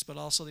of taste, but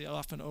also the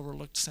often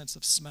overlooked sense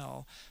of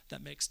smell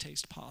that makes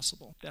taste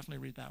possible. Definitely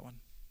read that one.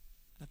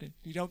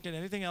 You don't get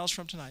anything else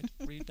from tonight.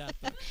 Read that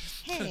book.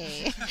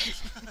 Hey.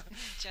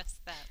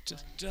 Just that.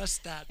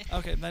 Just that.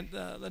 Okay, then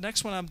the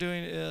next one I'm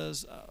doing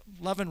is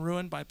Love and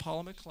Ruin by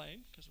Paula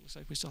McLean, because it looks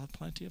like we still have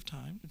plenty of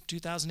time.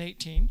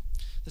 2018.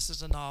 This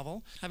is a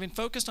novel. Having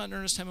focused on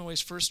Ernest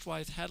Hemingway's first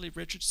wife, Hadley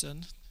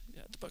Richardson,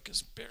 the book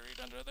is buried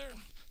under there.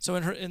 So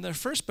in their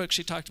first book,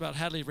 she talked about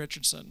Hadley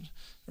Richardson,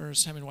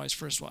 Ernest Hemingway's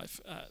first wife.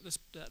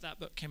 That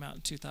book came out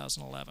in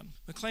 2011.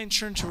 McLean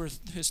turned to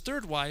his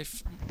third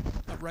wife,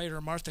 writer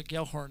Martha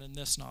Gellhorn, in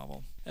this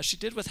novel. As she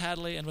did with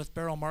Hadley and with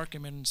Beryl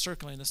Markham in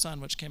Circling the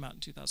Sun, which came out in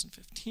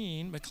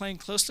 2015, McLean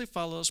closely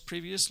follows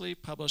previously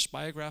published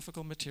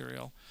biographical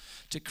material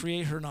to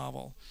create her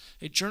novel.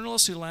 A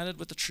journalist who landed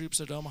with the troops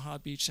at Omaha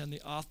Beach and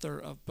the author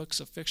of books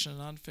of fiction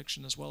and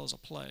nonfiction as well as a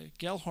play,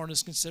 Gellhorn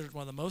is considered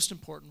one of the most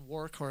important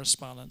war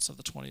correspondents of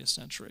the 20th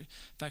century.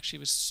 In fact,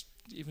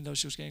 even though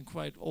she was getting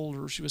quite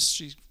older,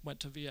 she went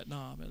to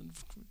Vietnam and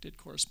did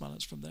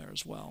correspondence from there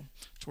as well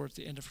towards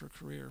the end of her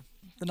career.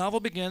 The novel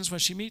begins when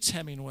she meets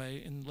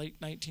Hemingway in late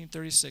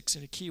 1936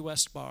 in a Key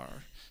West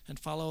bar and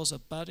follows a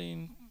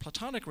budding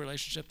platonic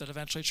relationship that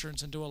eventually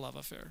turns into a love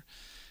affair.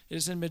 It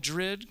is in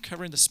Madrid,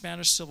 covering the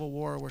Spanish Civil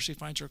War, where she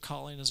finds her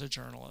calling as a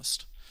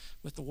journalist.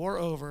 With the war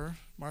over,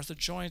 Martha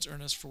joins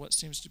Ernest for what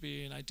seems to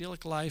be an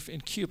idyllic life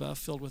in Cuba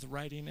filled with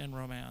writing and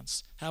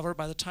romance. However,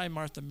 by the time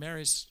Martha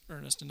marries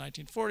Ernest in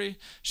 1940,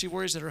 she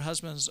worries that her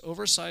husband's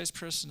oversized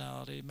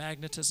personality,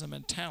 magnetism,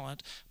 and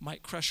talent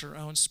might crush her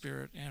own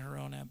spirit and her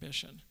own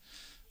ambition.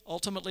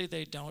 Ultimately,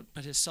 they don't,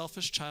 but his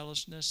selfish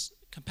childishness,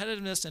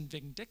 competitiveness, and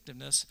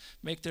vindictiveness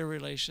make their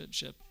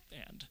relationship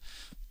end.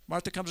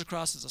 Martha comes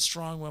across as a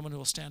strong woman who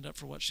will stand up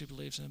for what she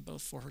believes in,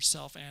 both for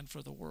herself and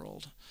for the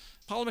world.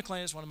 Paula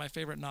McLain is one of my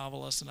favorite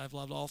novelists, and I've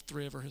loved all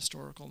three of her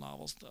historical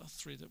novels, the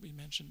three that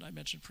I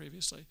mentioned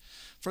previously.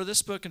 For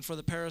this book and for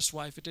The Paris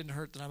Wife, it didn't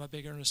hurt that I'm a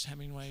big Ernest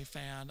Hemingway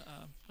fan.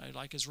 I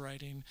like his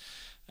writing,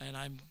 and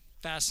I'm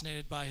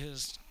fascinated by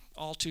his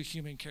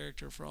all-too-human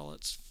character for all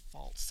its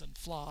faults and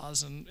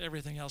flaws and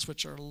everything else,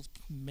 which are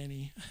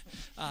many.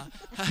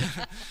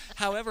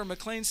 However,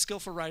 McLain's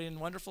skillful writing and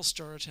wonderful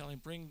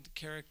storytelling bring the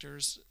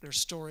characters, their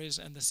stories,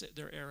 and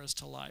their eras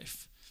to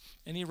life.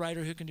 Any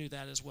writer who can do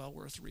that is well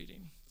worth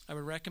reading. I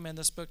would recommend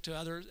this book to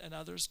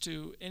others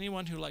to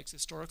anyone who likes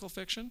historical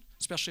fiction,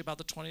 especially about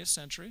the 20th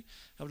century.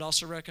 I would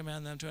also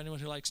recommend them to anyone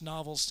who likes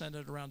novels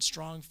centered around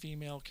strong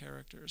female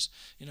characters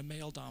in a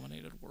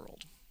male-dominated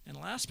world. And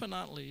last but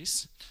not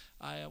least,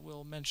 I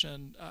will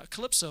mention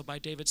Calypso by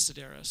David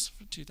Sedaris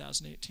from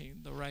 2018,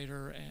 the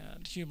writer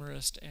and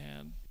humorist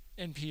and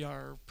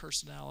NPR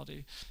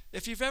personality.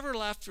 If you've ever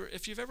laughed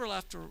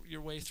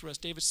your way through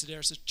David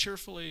Sedaris'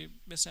 cheerfully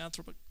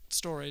misanthropic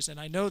stories, and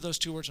I know those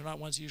two words are not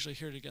ones you usually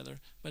hear together,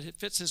 but it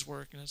fits his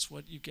work, and it's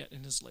what you get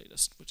in his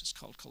latest, which is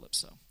called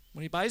Calypso.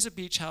 When he buys a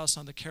beach house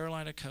on the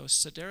Carolina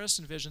coast, Sedaris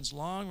envisions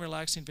long,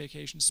 relaxing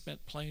vacations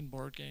spent playing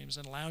board games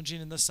and lounging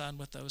in the sun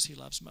with those he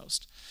loves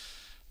most.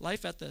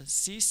 Life at the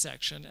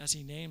C-section, as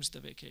he names the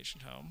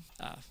vacation home,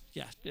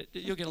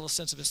 you'll get a little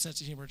sense of his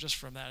sense of humor just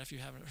from that if you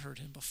haven't heard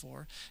him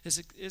before, is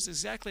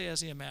exactly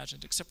as he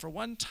imagined, except for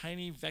one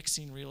tiny,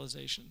 vexing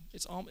realization.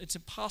 It's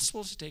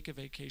impossible to take a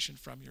vacation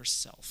from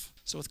yourself.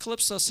 So with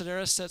Calypso,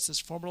 Sedaris sets his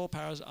formidable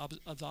powers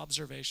of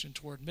observation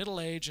toward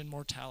middle age and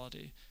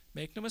mortality.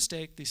 Make no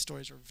mistake, these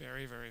stories are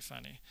very, very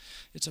funny.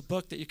 It's a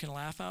book that you can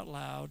laugh out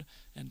loud,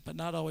 but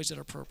not always at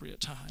appropriate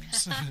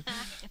times.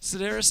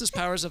 Sedaris'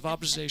 powers of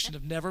observation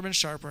have never been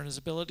sharper, and his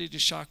ability to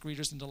shock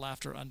readers into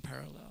laughter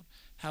unparalleled.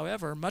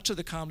 However, much of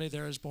the comedy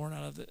there is born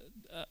out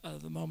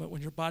of the moment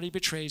when your body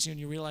betrays you and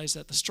you realize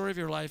that the story of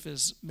your life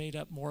is made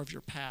up more of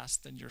your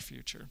past than your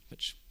future,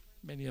 which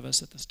many of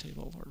us at this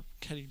table are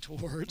heading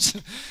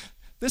towards.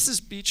 This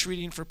is beach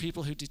reading for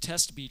people who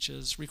detest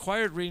beaches,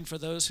 required reading for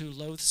those who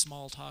loathe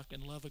small talk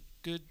and love a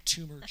good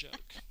tumor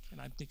joke.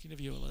 And I'm thinking of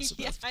you,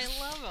 Elizabeth. Yeah,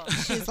 I love them.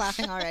 She's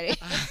laughing already.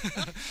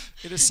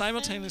 It is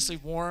simultaneously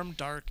warm,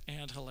 dark,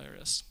 and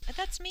hilarious.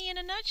 That's me in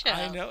a nutshell.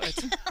 I know.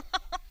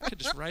 I could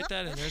just write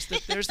that in.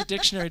 There's the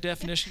dictionary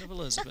definition of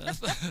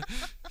Elizabeth.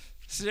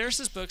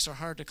 Sedaris' books are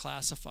hard to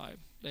classify.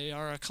 They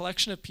are a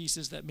collection of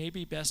pieces that may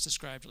be best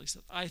described, at least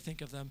I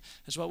think of them,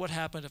 as what would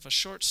happen if a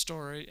short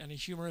story and a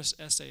humorous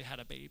essay had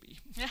a baby.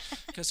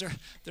 Because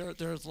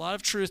there's a lot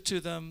of truth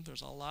to them.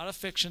 There's a lot of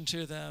fiction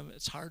to them.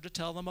 It's hard to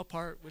tell them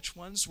apart, which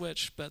one's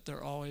which, but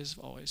they're always,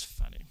 always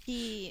funny.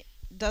 He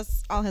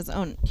does all his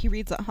own. He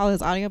reads all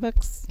his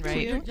audiobooks.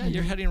 Right. Too?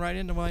 You're heading right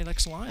into my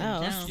next line. Oh,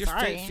 No. You're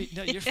sorry.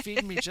 you're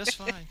feeding me just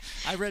fine.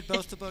 I read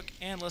both the book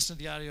and listened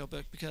to the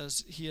audiobook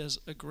because he is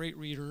a great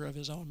reader of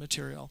his own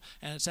material.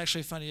 And it's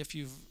actually funny if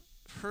you've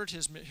heard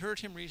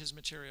him read his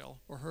material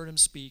or heard him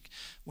speak,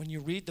 when you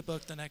read the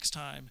book the next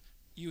time,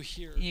 you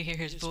hear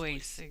his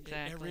voice,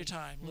 exactly. every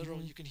time.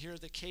 Literally, you can hear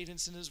the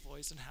cadence in his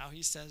voice and how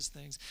he says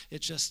things. He's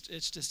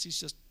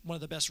just one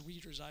of the best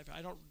readers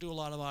I don't do a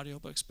lot of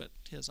audiobooks, but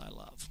his I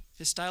love.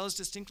 His style is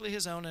distinctly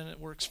his own, and it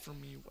works for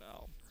me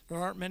well. There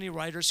aren't many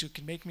writers who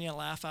can make me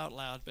laugh out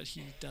loud, but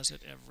he does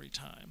it every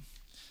time.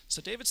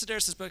 So David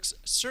Sedaris' books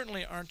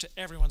certainly aren't to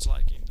everyone's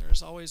liking.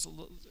 There's always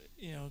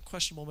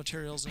questionable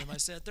materials in them. I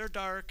said they're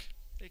dark.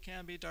 They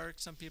can be dark.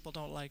 Some people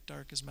don't like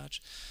dark as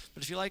much.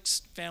 But if you like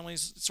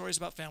stories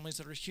about families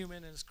that are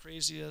human and as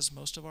crazy as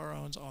most of our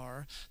own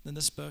are, then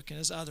this book and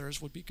his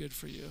others would be good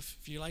for you.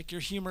 If you like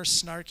your humor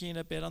snarky and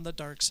a bit on the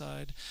dark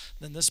side,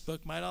 then this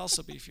book might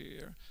also be for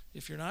you.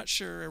 If you're not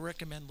sure, I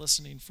recommend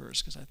listening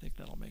first because I think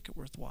that'll make it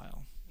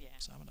worthwhile. Yeah.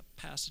 So I'm going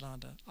to pass it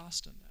on to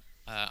Austin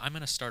now. I'm going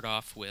to start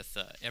off with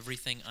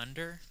Everything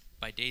Under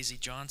by Daisy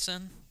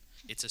Johnson.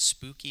 It's a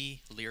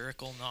spooky,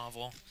 lyrical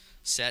novel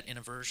set in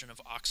a version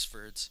of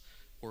Oxford's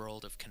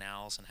world of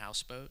canals and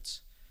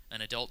houseboats.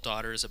 An adult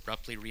daughter is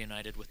abruptly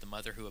reunited with the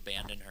mother who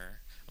abandoned her,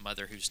 a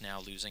mother who's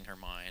now losing her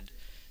mind,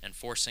 and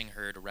forcing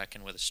her to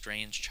reckon with a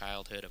strange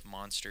childhood of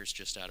monsters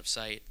just out of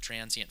sight,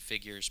 transient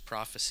figures,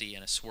 prophecy,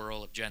 and a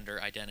swirl of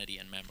gender, identity,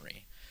 and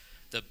memory.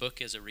 The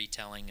book is a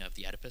retelling of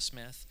the Oedipus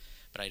myth,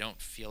 but I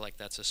don't feel like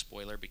that's a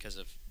spoiler because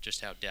of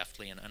just how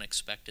deftly and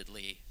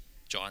unexpectedly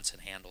Johnson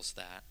handles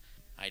that.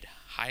 I'd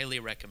highly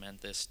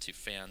recommend this to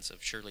fans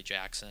of Shirley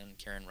Jackson,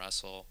 Karen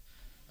Russell,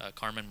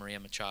 Carmen Maria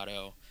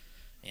Machado,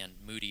 and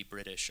moody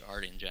British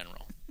art in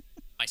general.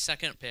 My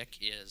second pick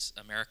is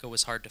America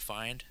Was Hard to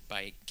Find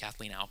by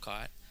Kathleen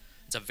Alcott.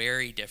 It's a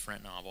very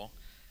different novel,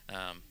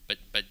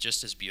 but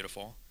just as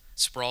beautiful.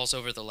 Sprawls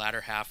over the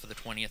latter half of the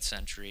 20th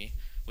century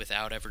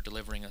without ever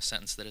delivering a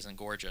sentence that isn't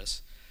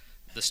gorgeous.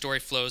 The story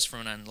flows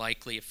from an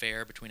unlikely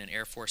affair between an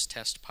Air Force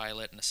test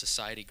pilot and a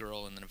society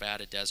girl in the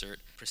Nevada desert,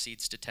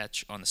 proceeds to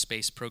touch on the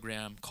space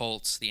program,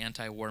 cults, the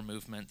anti-war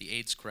movement, the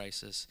AIDS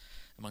crisis,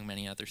 among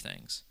many other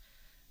things.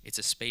 It's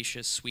a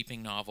spacious,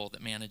 sweeping novel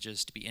that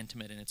manages to be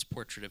intimate in its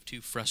portrait of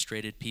two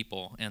frustrated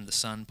people and the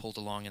sun pulled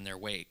along in their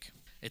wake.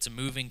 It's a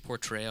moving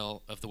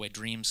portrayal of the way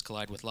dreams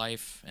collide with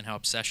life and how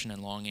obsession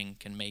and longing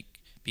can make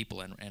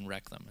people and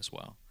wreck them as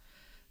well.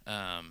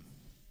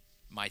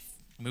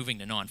 Moving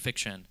to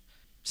nonfiction,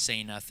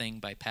 Say Nothing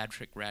by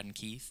Patrick Radden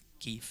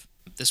Keefe.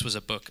 This was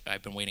a book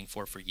I've been waiting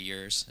for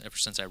years, ever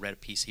since I read a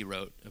piece he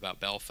wrote about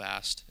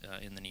Belfast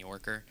in the New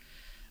Yorker.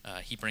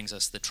 He brings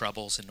us the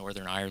Troubles in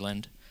Northern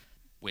Ireland,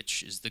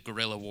 which is the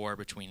guerrilla war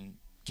between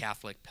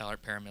Catholic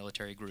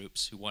paramilitary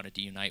groups who wanted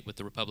to unite with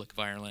the Republic of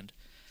Ireland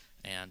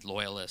and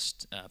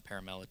loyalist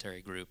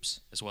paramilitary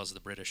groups, as well as the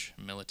British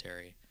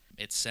military.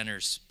 It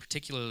centers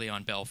particularly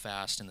on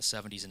Belfast in the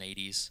 70s and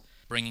 80s,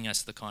 bringing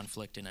us the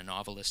conflict in a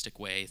novelistic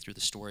way through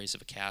the stories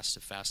of a cast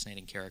of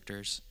fascinating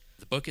characters.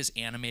 The book is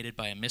animated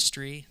by a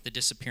mystery, the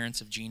disappearance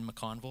of Jean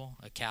McConville,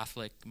 a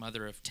Catholic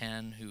mother of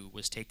 10 who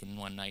was taken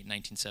one night in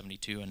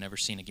 1972 and never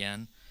seen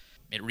again.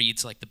 It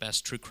reads like the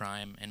best true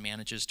crime and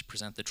manages to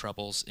present the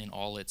Troubles in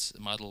all its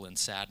muddle and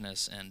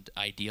sadness and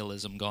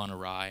idealism gone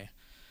awry.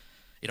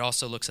 It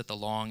also looks at the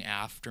long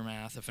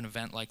aftermath of an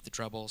event like the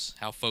Troubles,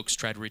 how folks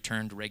try to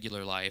return to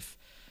regular life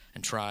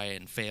and try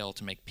and fail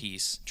to make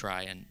peace,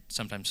 try and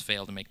sometimes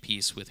fail to make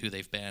peace with who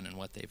they've been and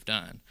what they've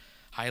done.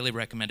 Highly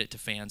recommend it to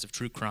fans of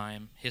true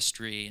crime,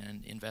 history,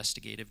 and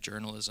investigative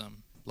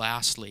journalism.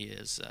 Lastly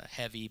is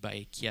Heavy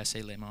by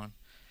Kiese Lemon.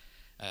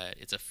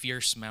 It's a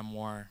fierce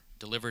memoir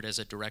delivered as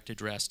a direct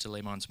address to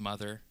Lemon's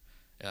mother.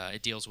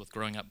 It deals with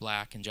growing up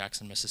black in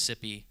Jackson,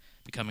 Mississippi,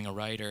 becoming a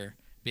writer,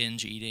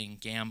 binge eating,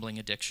 gambling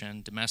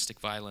addiction, domestic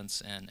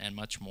violence, and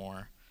much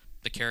more.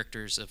 The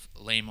characters of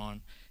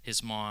Lemon,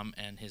 his mom,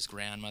 and his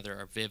grandmother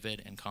are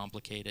vivid and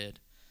complicated.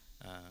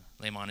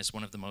 Lemon is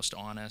one of the most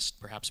honest,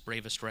 perhaps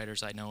bravest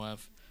writers I know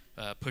of,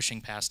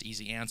 pushing past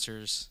easy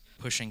answers,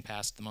 pushing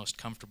past the most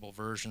comfortable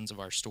versions of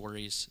our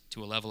stories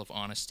to a level of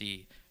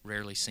honesty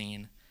rarely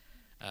seen.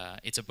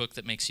 It's a book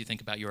that makes you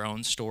think about your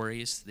own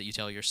stories that you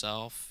tell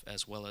yourself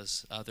as well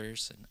as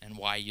others and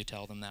why you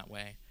tell them that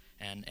way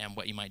and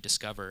what you might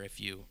discover if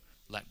you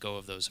let go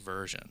of those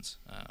versions.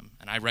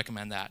 And I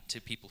recommend that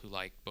to people who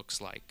like books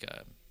like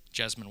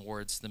Jesmyn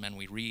Ward's The Men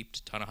We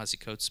Reaped, Ta-Nehisi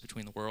Coates'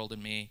 Between the World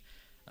and Me,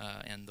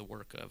 and the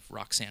work of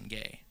Roxane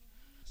Gay.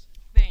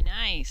 Very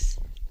nice.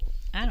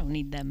 I don't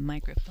need that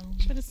microphone.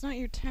 But it's not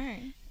your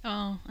turn.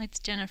 Oh, it's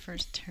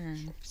Jennifer's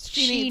turn.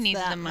 She needs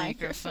the that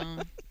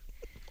microphone.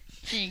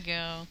 There you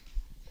go.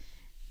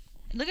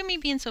 Look at me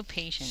being so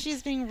patient.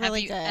 She's being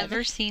really good. Have you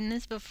ever seen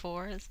this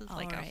before? This is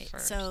like right. a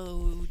first.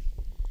 So,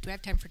 do we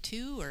have time for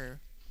 2 or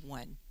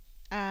 1?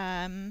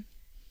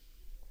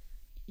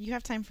 You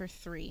have time for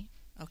 3.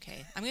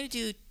 Okay, I'm going to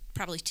do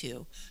probably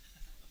 2.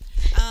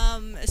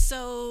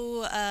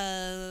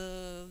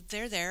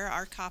 There.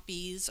 Our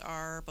copies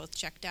are both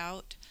checked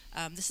out.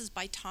 This is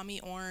by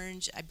Tommy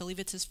Orange. I believe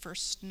it's his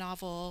first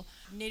novel.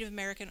 Native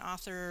American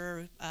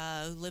author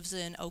who lives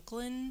in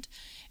Oakland,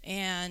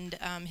 and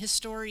his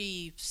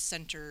story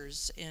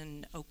centers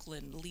in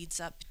Oakland.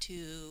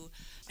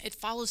 It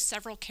follows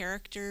several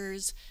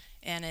characters,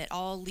 and it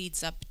all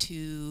leads up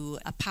to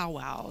a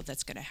powwow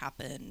that's going to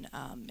happen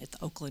at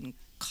the Oakland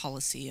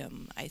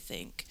Coliseum, I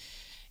think.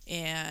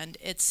 And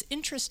it's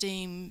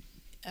interesting.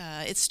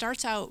 It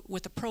starts out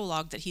with a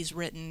prologue that he's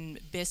written,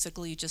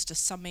 basically just a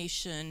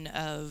summation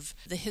of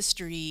the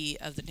history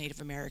of the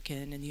Native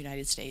American in the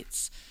United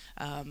States,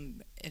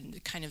 and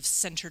kind of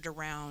centered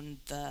around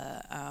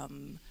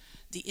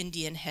the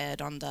Indian head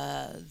on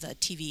the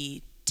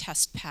TV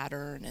test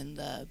pattern and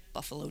the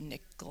buffalo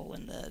nickel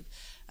and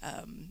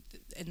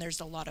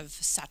there's a lot of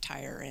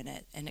satire in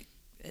it, and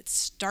it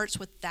starts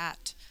with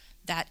that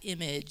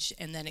image,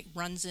 and then it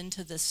runs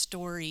into this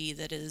story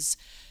that is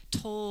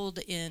told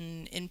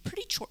in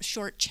pretty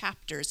short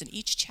chapters, and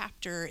each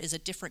chapter is a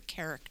different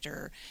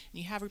character.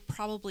 And you have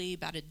probably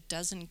about a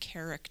dozen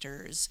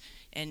characters,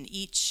 and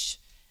each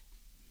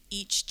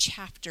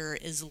chapter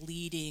is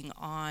leading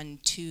on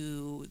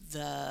to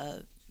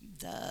the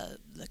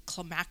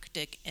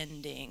climactic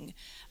ending.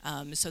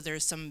 So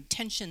there's some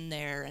tension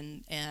there,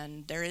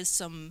 and there's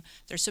some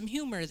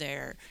humor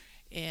there,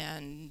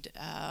 and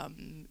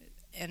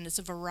it's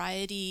a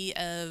variety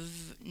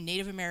of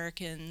Native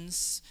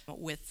Americans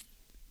with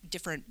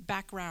different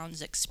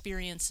backgrounds,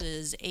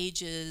 experiences,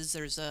 ages.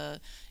 There's a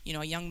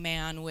young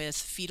man with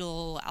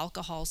fetal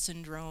alcohol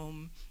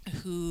syndrome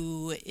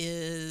who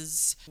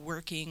is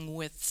working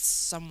with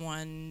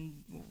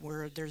someone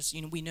where there's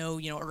we know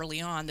early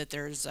on that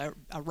there's a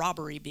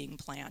robbery being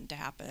planned to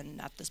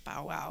happen at this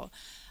powwow.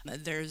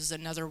 There's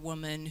another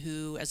woman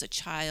who, as a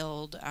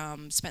child,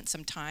 spent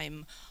some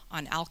time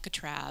on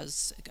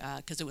Alcatraz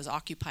because it was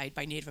occupied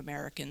by Native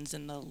Americans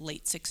in the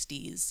late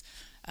 60s.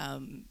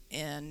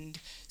 And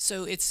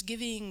so it's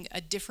giving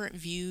a different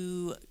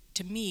view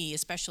to me,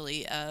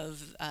 especially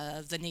of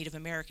the Native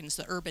Americans,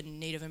 the urban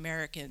Native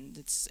American.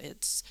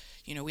 It's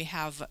we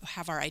have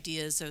our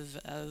ideas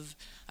of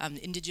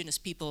indigenous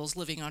peoples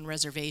living on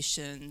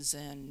reservations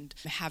and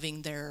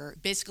having their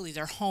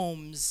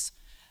homes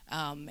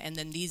And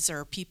then these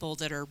are people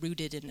that are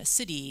rooted in a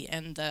city,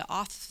 and the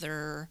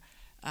author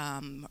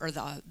or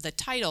the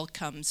title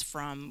comes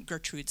from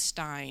Gertrude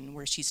Stein,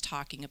 where she's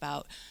talking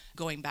about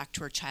going back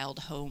to her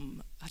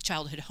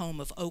childhood home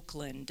of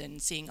Oakland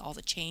and seeing all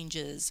the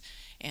changes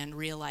and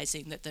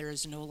realizing that there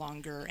is no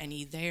longer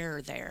any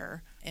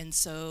there. And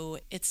so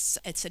it's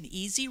an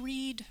easy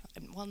read.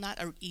 Well, not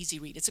an easy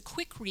read. It's a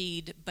quick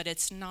read, but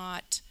it's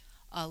not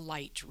a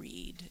light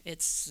read.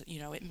 It's,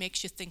 it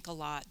makes you think a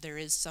lot. There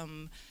is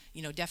some,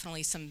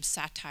 definitely some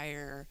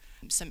satire,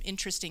 some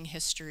interesting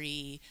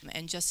history,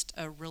 and just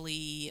a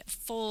really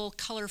full,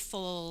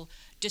 colorful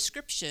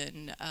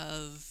description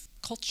of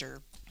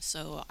culture.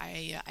 So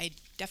I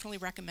definitely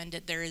recommend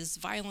it. There is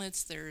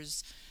violence,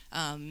 there's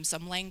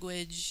some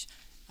language,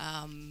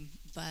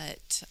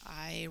 but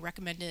I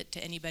recommend it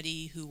to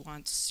anybody who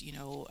wants,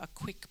 a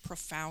quick,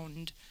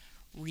 profound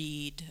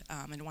read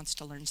and wants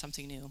to learn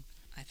something new.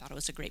 I thought it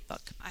was a great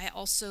book. I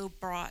also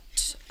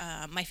brought,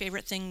 my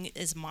favorite thing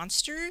is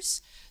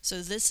Monsters.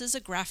 So this is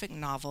a graphic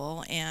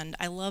novel, and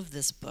I love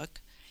this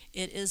book.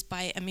 It is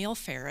by Emile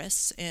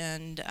Ferris,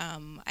 and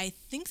I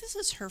think this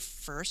is her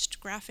first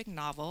graphic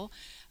novel.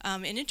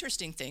 An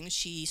interesting thing,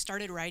 she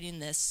started writing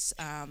this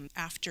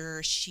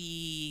after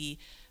she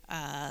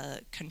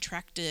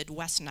contracted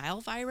West Nile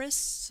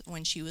virus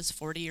when she was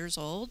 40 years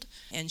old,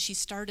 and she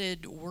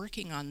started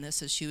working on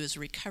this as she was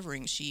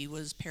recovering. She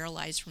was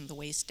paralyzed from the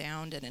waist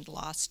down and had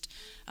lost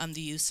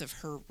the use of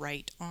her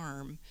right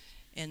arm,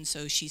 and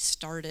so she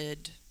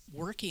started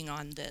working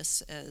on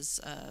this as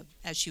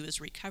she was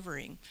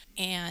recovering.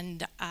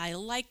 And I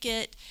like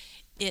it.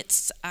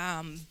 It's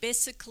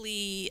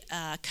basically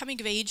a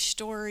coming-of-age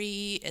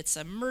story. It's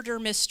a murder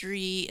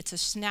mystery. It's a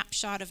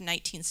snapshot of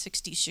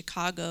 1960s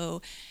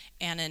Chicago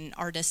and an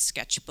artist's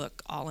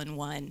sketchbook all in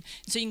one.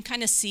 So you can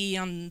kind of see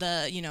on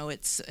the,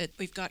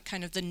 we've got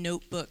kind of the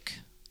notebook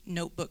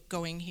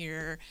going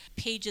here,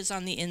 pages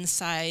on the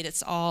inside.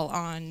 It's all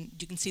on,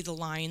 you can see the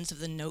lines of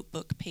the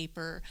notebook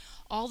paper.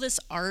 All this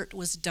art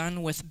was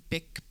done with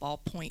Bic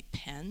ballpoint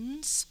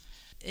pens.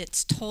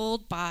 It's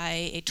told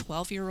by a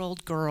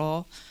 12-year-old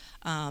girl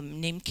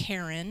named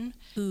Karen,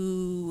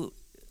 who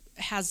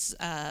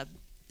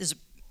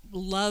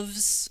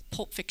loves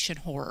Pulp Fiction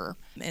horror.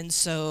 And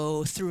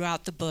so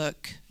throughout the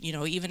book,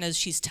 even as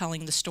she's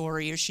telling the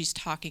story or she's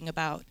talking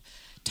about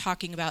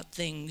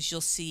things,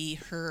 you'll see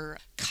her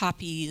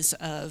copies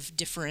of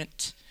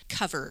different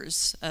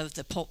covers of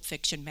the Pulp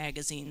Fiction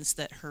magazines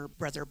that her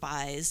brother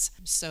buys.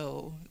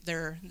 So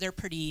they're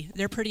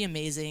pretty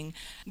amazing.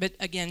 But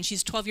again,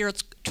 she's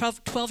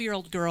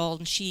 12-year-old girl,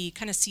 and she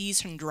kind of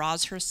sees and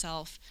draws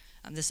herself.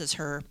 This is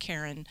her,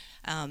 Karen,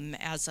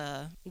 as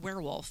a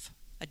werewolf,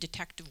 a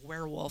detective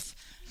werewolf.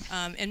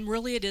 And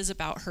really it is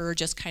about her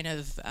just kind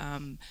of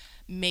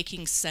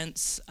making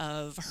sense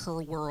of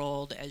her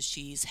world as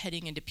she's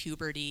heading into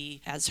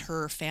puberty, as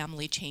her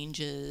family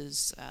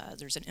changes.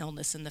 There's an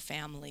illness in the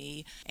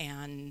family,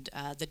 and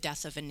the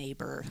death of a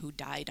neighbor who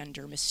died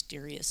under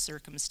mysterious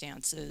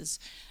circumstances.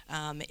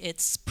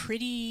 It's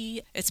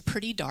pretty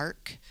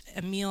dark.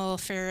 Emile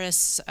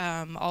Ferris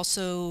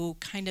also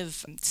kind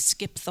of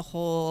skipped the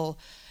whole.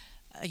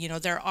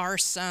 There are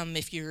some,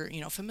 if you're,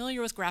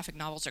 familiar with graphic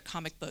novels or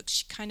comic books,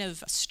 she kind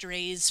of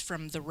strays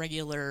from the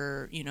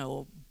regular,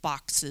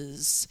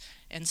 boxes.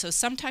 And so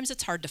sometimes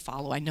it's hard to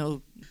follow. I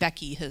know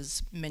Becky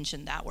has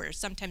mentioned that, where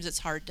sometimes it's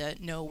hard to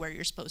know where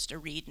you're supposed to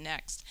read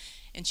next.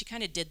 And she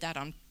kind of did that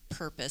on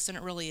purpose, and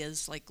it really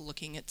is like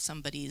looking at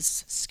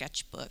somebody's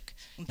sketchbook.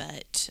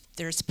 But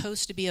there's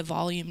supposed to be a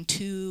volume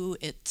 2.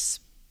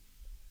 It's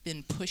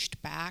been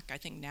pushed back. I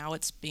think now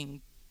it's going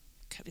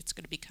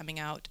to be coming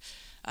out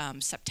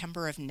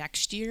September of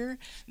next year.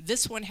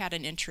 This one had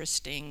an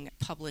interesting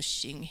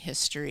publishing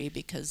history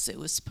because it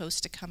was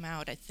supposed to come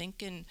out, I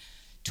think, in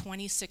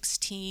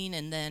 2016,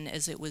 and then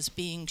as it was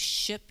being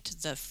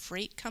shipped, the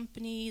freight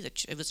company,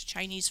 it was a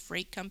Chinese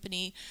freight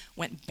company,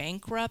 went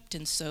bankrupt,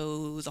 and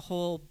so the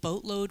whole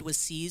boatload was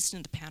seized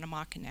in the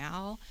Panama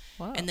Canal.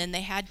 Whoa. And then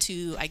they had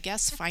to, I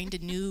guess, had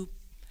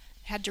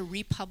to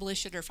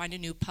republish it or find a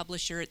new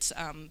publisher. It's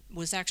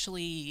was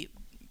actually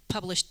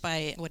published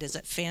by, what is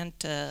it,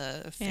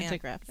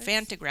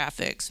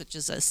 Fantagraphics, which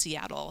is a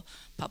Seattle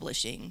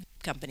publishing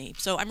company.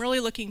 So I'm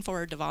really looking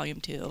forward to volume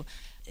 2.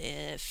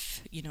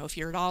 If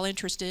you're at all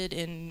interested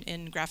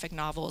in graphic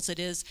novels,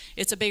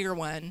 it's a bigger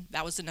one.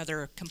 That was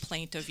another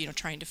complaint of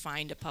trying to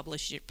find a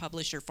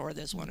publisher for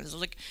this one. It's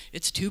like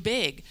it's too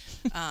big,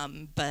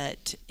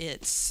 but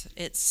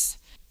it's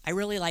I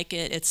really like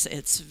it.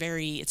 It's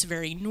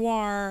very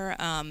noir.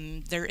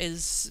 There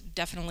is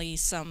definitely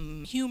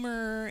some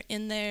humor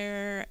in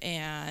there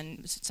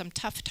and some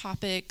tough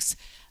topics.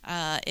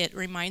 It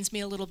reminds me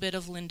a little bit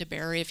of Linda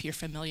Berry, if you're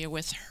familiar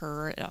with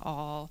her at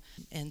all.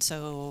 And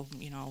so,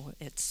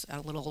 it's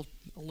a little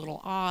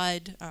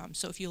odd.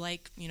 So if you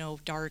like,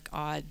 dark,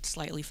 odd,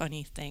 slightly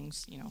funny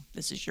things,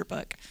 this is your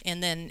book.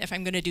 And then if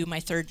I'm going to do my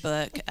third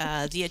book,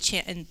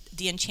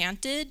 The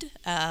Enchanted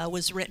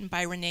was written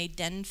by Renee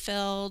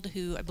Denfeld,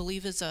 who I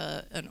believe is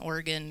an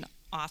Oregon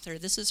author.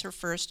 This is her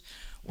first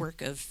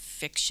work of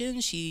fiction.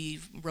 She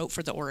wrote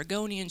for the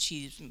Oregonian.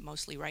 She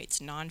mostly writes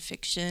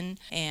nonfiction.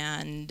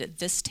 And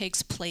this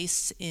takes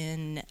place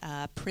in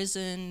a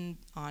prison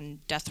on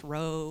death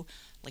row,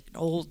 like an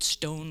old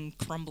stone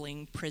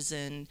crumbling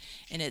prison.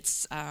 And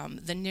it's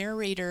the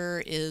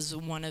narrator is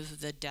one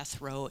of the death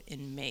row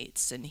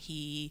inmates, and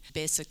he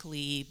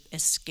basically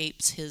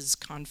escapes his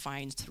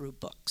confines through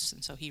books.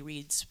 And so he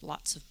reads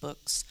lots of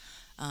books.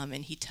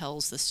 And he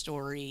tells the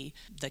story,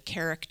 the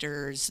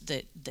characters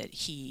that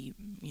he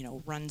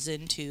runs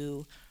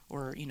into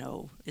or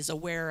is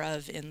aware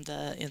of in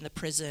the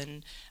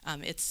prison.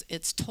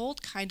 It's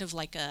told kind of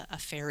like a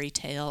fairy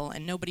tale,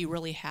 and nobody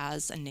really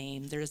has a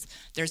name. There's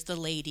the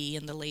lady,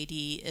 and the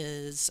lady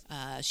is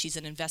she's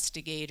an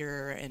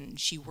investigator, and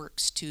she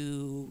works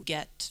to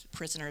get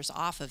prisoners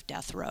off of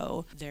death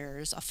row.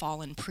 There's a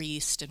fallen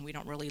priest, and we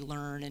don't really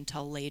learn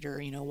until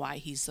later, why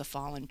he's the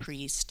fallen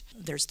priest.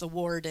 There's the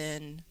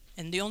warden.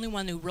 And the only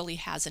one who really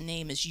has a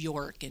name is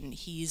York, and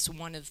he's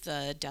one of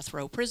the death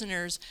row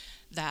prisoners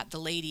that the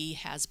lady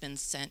has been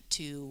sent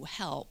to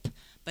help,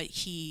 but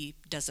he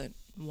doesn't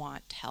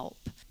want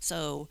help.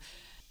 So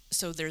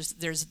there's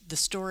the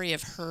story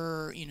of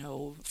her,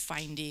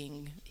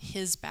 finding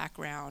his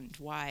background,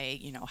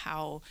 why,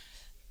 how,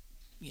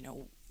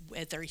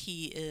 whether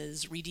he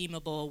is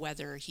redeemable,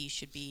 whether he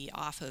should be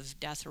off of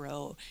death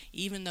row,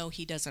 even though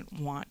he doesn't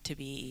want to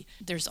be.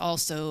 There's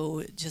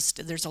also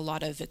there's a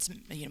lot of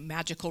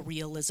magical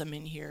realism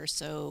in here.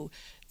 So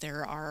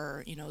there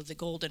are, the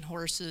golden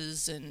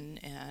horses,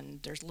 and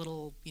there's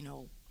little,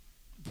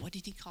 what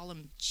did he call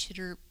them?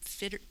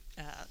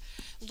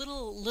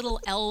 Little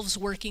elves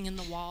working in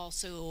the wall.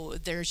 So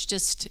there's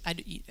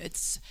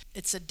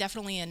it's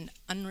definitely an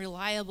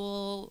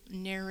unreliable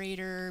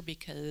narrator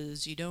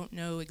because you don't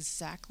know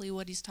exactly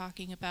what he's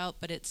talking about,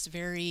 but it's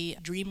very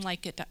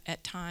dreamlike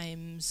at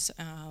times.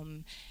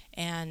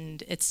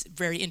 And it's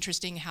very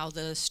interesting how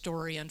the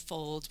story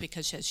unfolds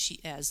because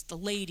as the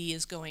lady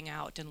is going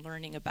out and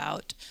learning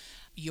about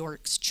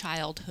York's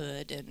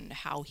childhood and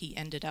how he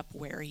ended up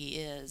where he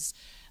is,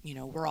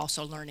 we're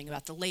also learning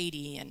about the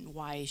lady and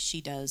why she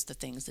does the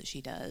things that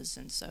she does.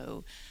 And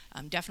so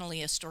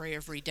definitely a story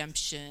of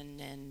redemption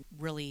and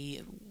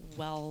really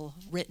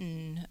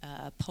well-written,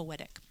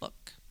 poetic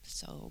book.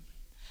 So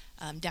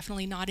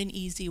definitely not an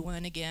easy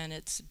one. Again,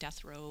 it's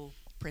death row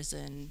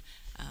prison,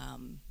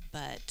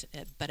 but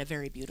a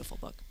very beautiful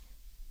book.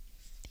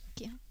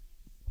 Thank you.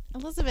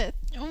 Elizabeth.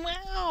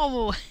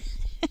 Wow.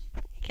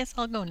 I guess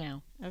I'll go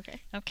now.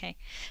 Okay.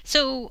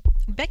 So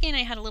Becky and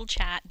I had a little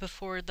chat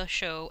before the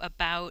show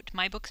about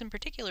my books in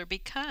particular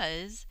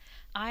because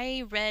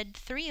I read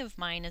 3 of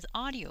mine as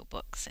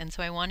audiobooks, and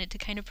so I wanted to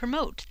kind of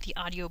promote the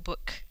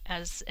audiobook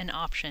as an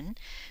option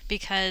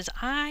because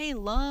I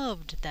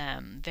loved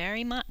them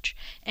very much.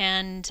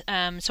 And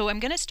so I'm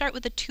going to start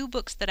with the 2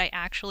 books that I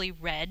actually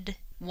read.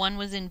 One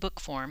was in book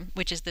form,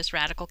 which is this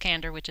Radical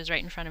Candor, which is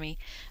right in front of me.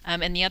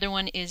 And the other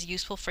one is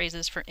Useful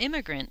Phrases for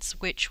Immigrants,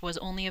 which was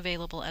only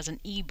available as an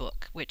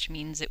ebook, which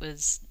means it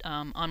was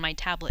on my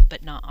tablet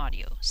but not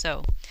audio.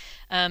 So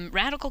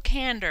Radical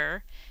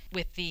Candor,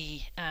 with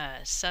the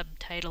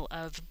subtitle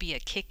of Be a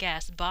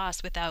Kick-Ass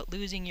Boss Without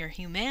Losing Your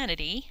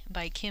Humanity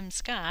by Kim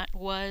Scott,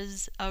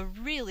 was a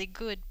really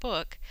good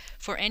book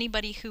for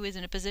anybody who is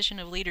in a position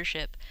of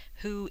leadership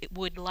who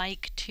would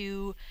like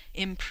to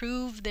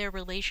improve their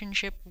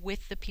relationship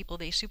with the people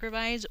they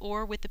supervise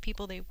or with the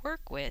people they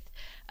work with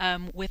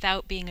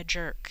without being a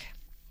jerk.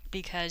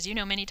 Because,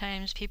 many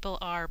times people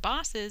are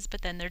bosses,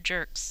 but then they're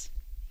jerks.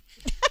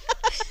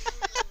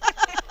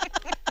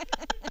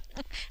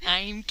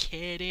 I'm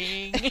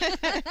kidding.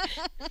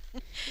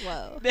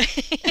 Whoa.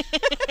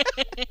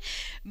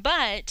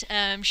 But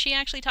she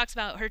actually talks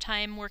about her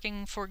time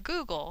working for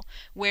Google,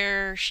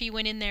 where she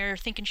went in there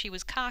thinking she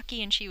was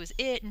cocky and she was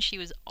it and she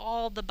was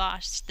all the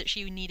boss that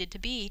she needed to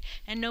be,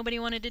 and nobody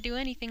wanted to do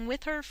anything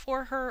with her,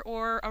 for her,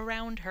 or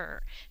around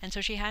her. And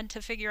so she had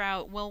to figure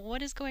out, well,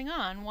 what is going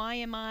on? Why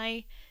am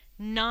I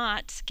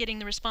not getting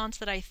the response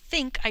that I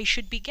think I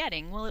should be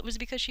getting? Well, it was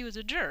because she was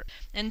a jerk.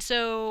 And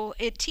so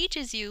it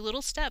teaches you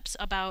little steps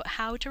about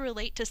how to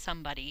relate to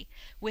somebody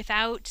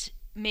without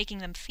making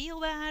them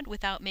feel bad,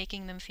 without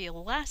making them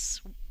feel less,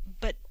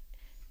 but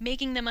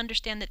making them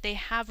understand that they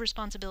have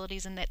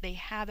responsibilities and that they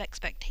have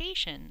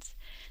expectations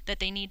that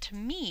they need to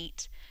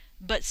meet,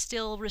 but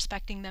still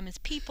respecting them as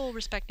people,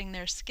 respecting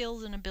their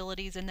skills and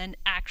abilities, and then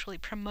actually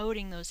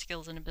promoting those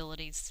skills and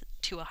abilities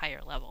to a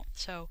higher level.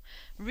 So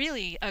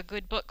really a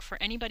good book for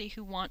anybody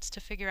who wants to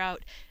figure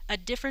out a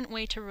different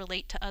way to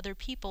relate to other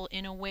people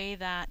in a way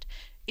that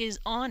is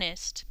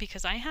honest,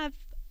 because I have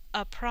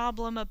a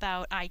problem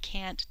about I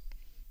can't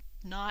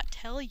not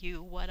tell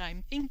you what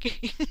I'm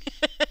thinking.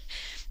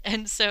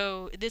 And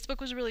so this book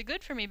was really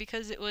good for me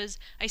because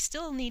I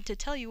still need to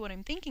tell you what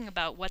I'm thinking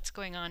about, what's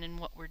going on and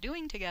what we're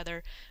doing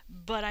together,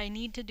 but I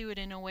need to do it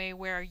in a way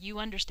where you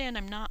understand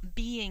I'm not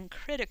being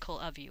critical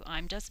of you.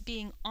 I'm just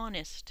being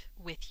honest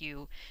with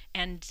you,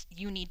 and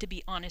you need to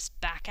be honest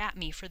back at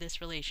me for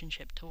this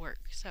relationship to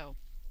work. So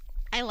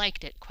I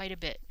liked it quite a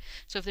bit.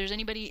 So if there's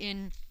anybody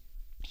in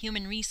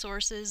human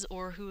resources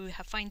or who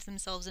finds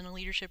themselves in a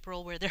leadership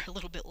role where they're a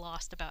little bit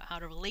lost about how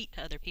to relate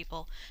to other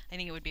people, I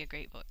think it would be a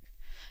great book.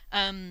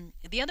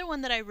 The other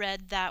one that I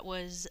read that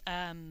was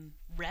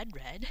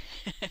read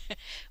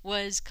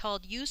was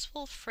called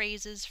Useful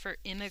Phrases for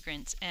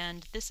Immigrants,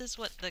 and this is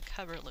what the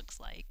cover looks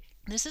like.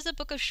 This is a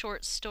book of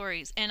short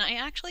stories, and I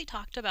actually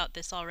talked about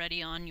this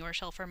already on Your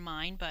Shelf or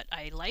Mine, but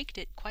I liked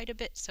it quite a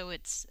bit, so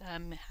it's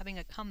having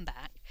a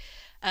comeback.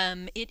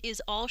 It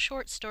is all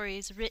short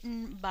stories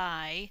written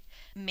by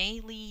Mei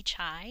Li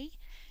Chai,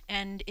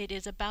 and it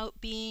is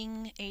about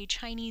being a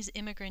Chinese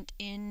immigrant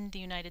in the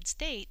United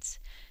States,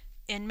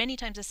 and many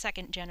times a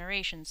second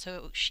generation.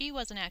 So she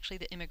wasn't actually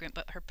the immigrant,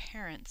 but her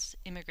parents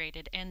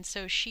immigrated. And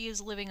so she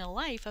is living a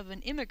life of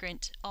an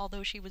immigrant,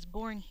 although she was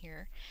born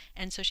here.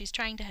 And so she's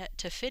trying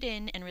to fit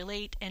in and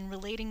relate, and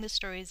relating the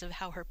stories of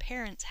how her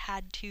parents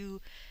had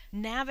to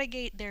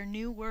navigate their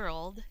new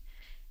world,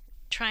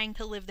 trying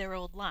to live their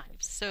old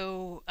lives.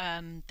 So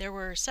there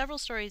were several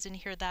stories in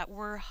here that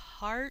were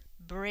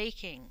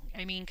heartbreaking.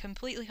 I mean,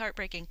 completely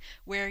heartbreaking,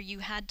 where you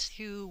had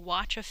to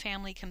watch a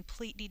family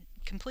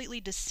completely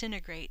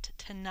disintegrate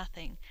to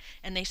nothing.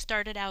 And they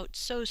started out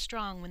so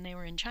strong when they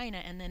were in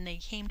China, and then they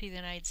came to the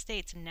United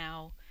States, and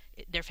now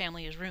their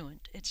family is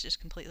ruined. It's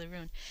just completely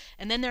ruined.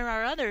 And then there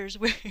are others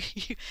where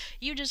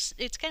you just,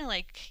 it's kind of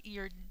like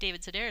your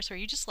David Sedaris, where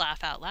you just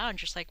laugh out loud and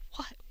just like,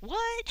 what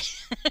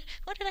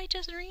what did I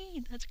just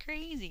read? That's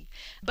crazy.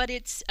 But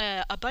it's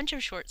a bunch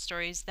of short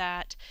stories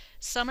that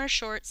some are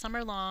short, some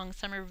are long,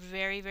 some are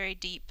very, very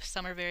deep,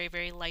 some are very,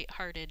 very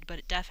lighthearted,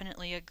 but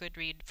definitely a good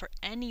read for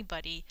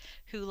anybody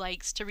who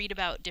likes to read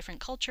about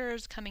different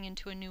cultures, coming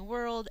into a new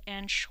world,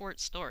 and short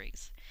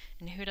stories.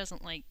 And who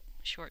doesn't like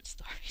short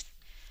stories?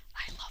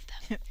 I love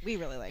them. We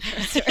really like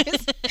short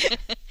stories.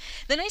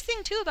 The nice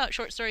thing, too, about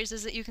short stories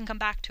is that you can come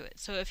back to it.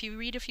 So if you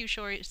read a few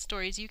short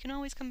stories, you can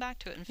always come back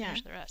to it and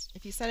finish the rest.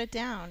 If you set it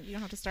down, you don't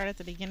have to start at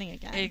the beginning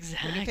again.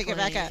 Exactly. You pick it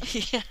back up.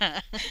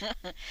 Yeah.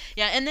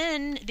 Yeah, and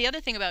then the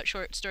other thing about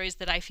short stories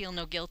that I feel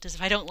no guilt is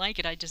if I don't like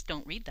it, I just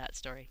don't read that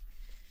story.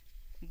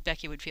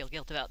 Becky would feel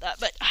guilt about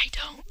that, but I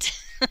don't.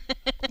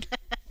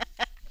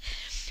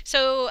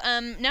 So now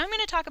I'm going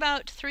to talk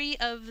about 3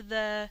 of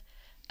the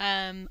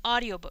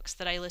audiobooks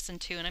that I listen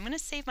to, and I'm going to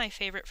save my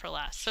favorite for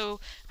last. So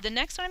the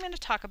next one I'm going to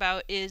talk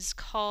about is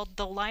called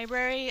The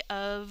Library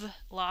of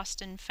Lost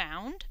and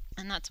Found,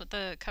 and that's what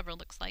the cover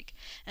looks like.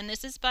 And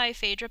this is by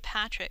Phaedra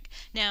Patrick.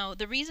 Now,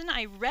 the reason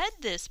I read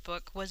this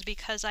book was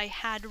because I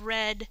had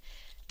read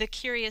The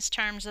Curious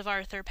Charms of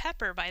Arthur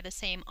Pepper by the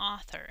same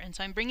author, and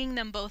so I'm bringing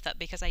them both up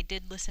because I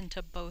did listen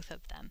to both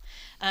of them.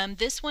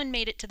 This one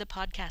made it to the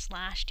podcast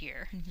last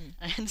year,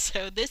 and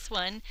so this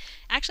one,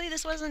 actually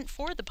this wasn't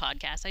for the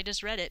podcast, I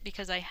just read it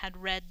because I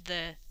had read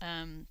the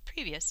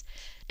previous,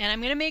 and I'm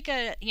going to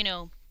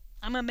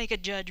make a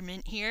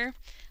judgment here.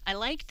 I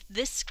liked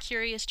this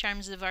Curious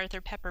Charms of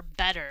Arthur Pepper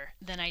better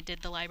than I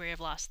did The Library of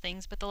Lost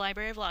Things, but The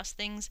Library of Lost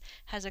Things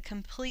has a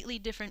completely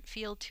different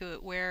feel to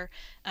it, where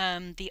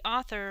the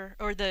author,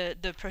 or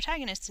the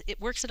protagonist, it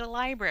works at a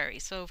library,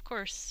 so of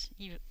course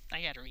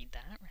I gotta read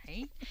that,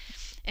 right?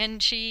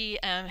 And she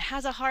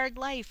has a hard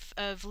life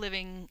of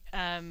living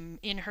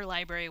in her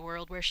library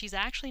world, where she's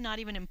actually not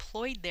even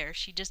employed there.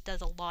 She just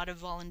does a lot of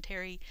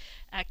voluntary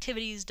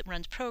activities,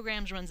 runs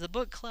programs, runs the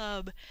book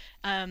club,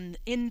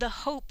 in the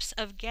hopes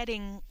of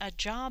getting a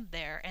job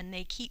there, and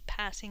they keep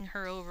passing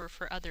her over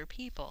for other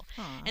people.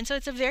 Aww. And so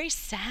it's a very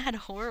sad,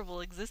 horrible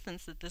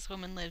existence that this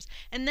woman lives.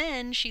 And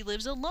then she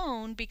lives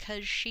alone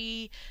because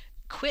she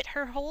quit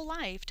her whole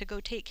life to go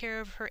take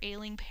care of her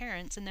ailing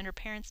parents, and then her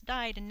parents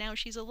died, and now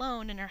she's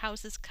alone, and her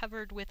house is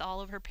covered with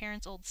all of her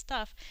parents' old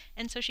stuff,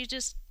 and so she's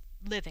just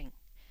living.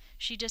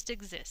 She just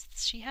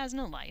exists. She has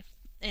no life.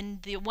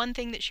 And the one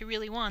thing that she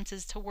really wants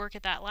is to work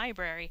at that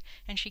library,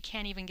 and she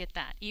can't even get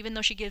that, even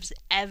though she gives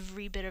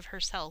every bit of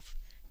herself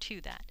to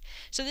that.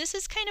 So this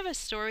is kind of a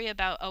story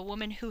about a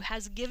woman who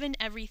has given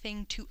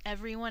everything to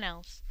everyone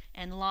else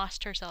and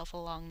lost herself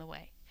along the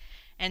way.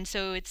 And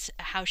so it's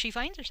how she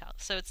finds herself.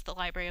 So it's the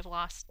Library of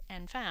Lost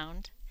and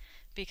Found,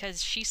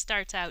 because she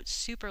starts out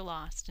super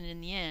lost, and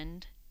in the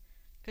end,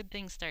 good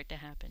things start to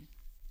happen.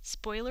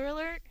 Spoiler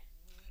alert?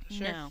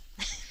 Sure. No.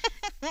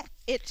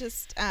 It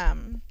just, I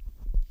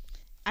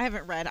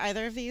haven't read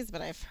either of these,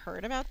 but I've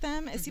heard about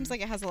them. It seems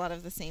like it has a lot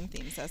of the same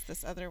themes as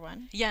this other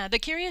one. Yeah, The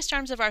Curious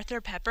Charms of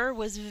Arthur Pepper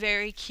was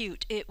very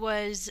cute. It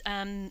was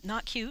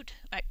not cute.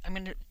 I'm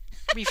going to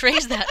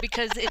rephrase that,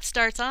 because it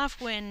starts off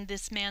when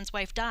this man's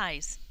wife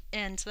dies.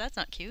 And so that's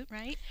not cute,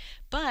 right?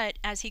 But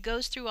as he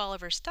goes through all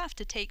of her stuff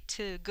to take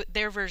to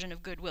their version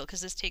of Goodwill,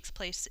 because this takes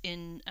place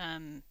in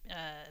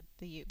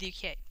the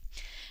UK.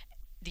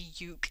 The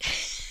UK.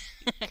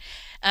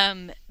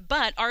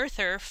 But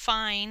Arthur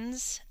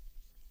finds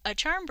a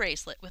charm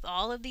bracelet with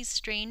all of these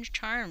strange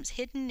charms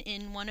hidden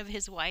in one of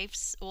his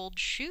wife's old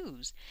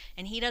shoes.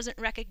 And he doesn't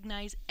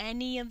recognize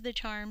any of the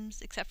charms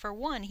except for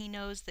one he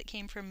knows that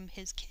came from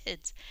his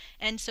kids.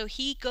 And so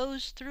he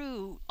goes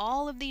through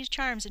all of these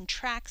charms and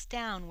tracks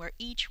down where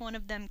each one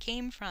of them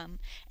came from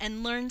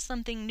and learns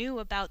something new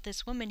about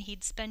this woman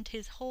he'd spent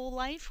his whole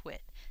life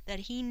with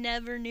that he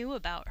never knew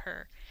about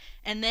her.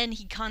 And then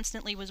he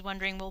constantly was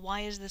wondering, well,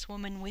 why is this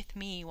woman with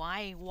me?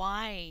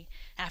 Why,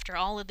 after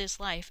all of this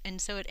life? And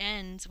so it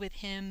ends with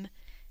him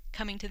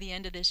coming to the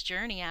end of this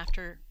journey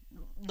after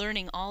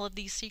learning all of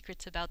these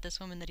secrets about this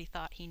woman that he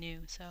thought he knew.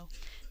 So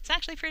it's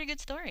actually a pretty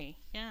good story,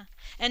 yeah.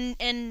 And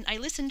I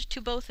listened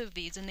to both of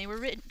these, and they were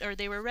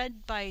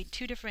read by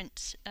two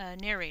different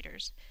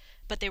narrators,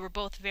 but they were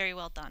both very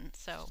well done.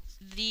 So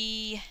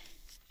the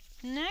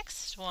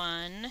next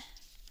one.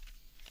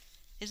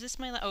 Is this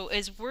my...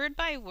 is Word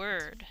by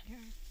Word,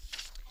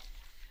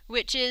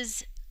 which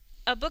is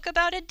a book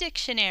about a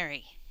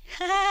dictionary.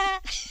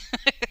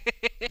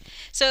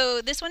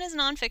 So this one is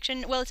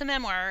nonfiction. Well, it's a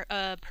memoir,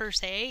 per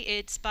se.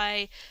 It's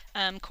by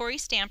Corey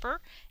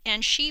Stamper,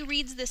 and she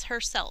reads this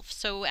herself.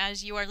 So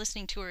as you are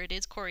listening to her, it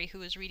is Corey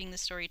who is reading the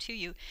story to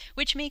you,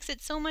 which makes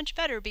it so much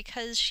better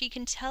because she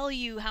can tell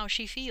you how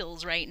she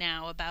feels right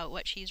now about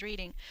what she's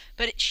reading.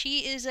 But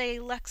she is a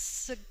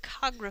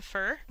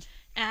lexicographer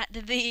at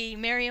the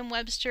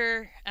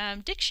Merriam-Webster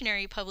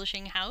Dictionary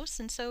Publishing House,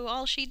 and so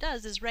all she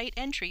does is write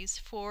entries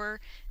for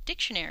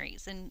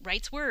dictionaries and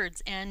writes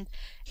words. And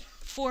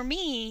for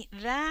me,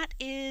 that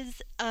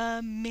is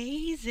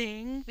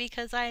amazing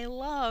because I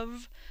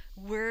love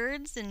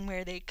words and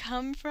where they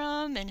come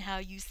from and how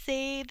you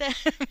say them.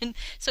 And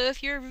so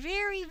if you're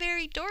very,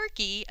 very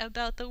dorky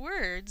about the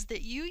words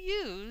that you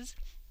use,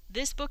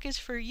 this book is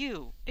for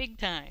you, big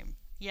time.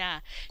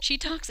 Yeah, she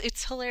talks,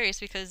 it's hilarious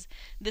because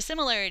the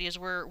similarities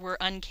were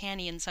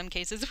uncanny in some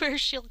cases where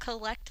she'll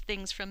collect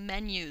things from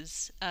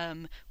menus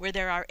where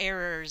there are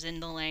errors in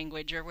the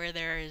language or where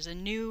there is a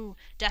new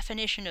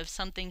definition of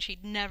something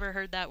she'd never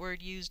heard that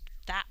word used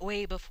that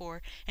way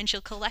before, and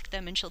she'll collect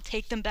them and she'll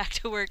take them back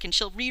to work and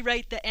she'll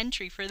rewrite the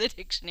entry for the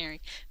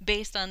dictionary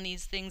based on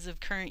these things of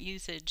current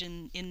usage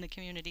in the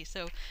community.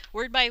 So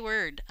Word by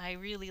Word, I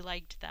really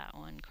liked that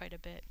one quite a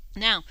bit.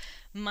 Now,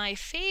 my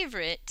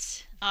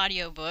favorite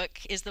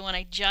audiobook is the one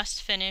I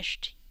just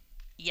finished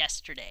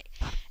yesterday,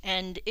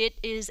 and it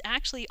is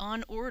actually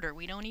on order.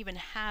 We don't even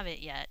have it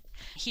yet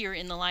here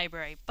in the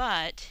library,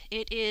 but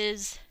it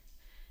is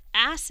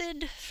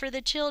Acid for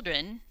the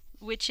Children,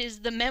 which is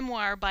the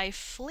memoir by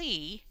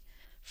Flea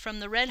from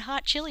the Red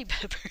Hot Chili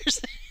Peppers.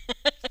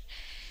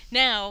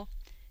 Now,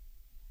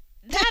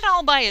 that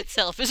all by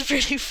itself is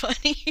pretty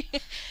funny.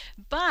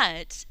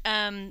 But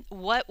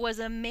what was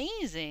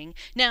amazing...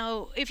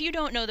 Now, if you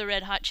don't know the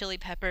Red Hot Chili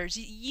Peppers,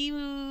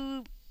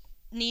 you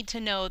need to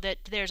know that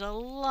there's a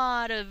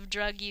lot of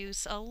drug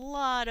use, a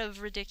lot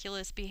of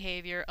ridiculous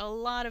behavior, a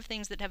lot of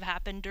things that have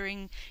happened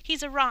during...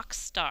 He's a rock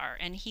star,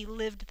 and he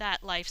lived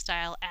that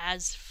lifestyle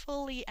as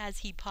fully as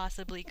he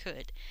possibly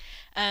could.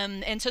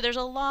 And so there's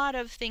a lot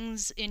of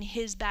things in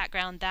his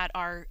background that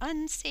are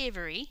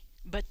unsavory,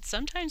 but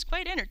sometimes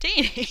quite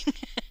entertaining.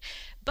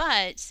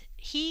 But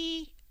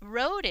he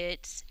wrote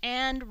it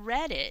and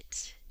read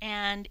it,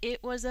 and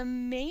it was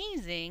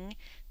amazing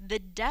the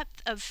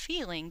depth of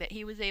feeling that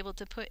he was able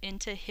to put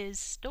into his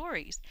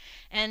stories.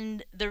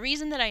 And the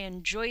reason that I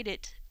enjoyed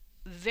it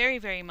very,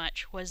 very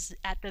much was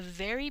at the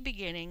very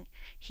beginning,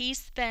 he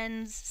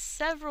spends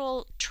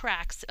several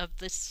tracks of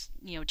this,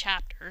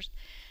 chapters,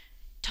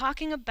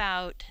 talking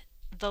about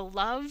the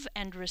love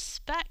and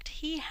respect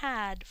he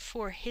had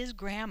for his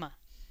grandma.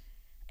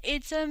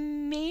 It's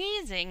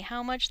amazing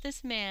how much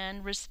this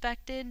man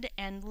respected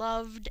and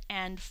loved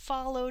and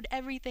followed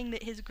everything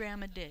that his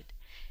grandma did.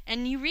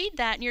 And you read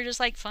that and you're just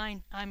like,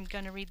 fine, I'm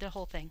going to read the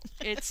whole thing.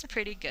 It's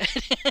pretty good.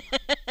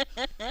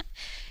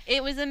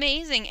 It was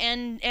amazing.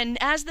 And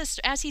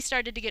as he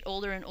started to get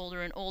older and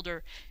older and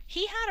older,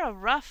 he had a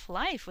rough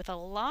life with a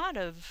lot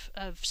of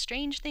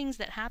strange things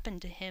that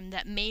happened to him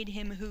that made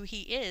him who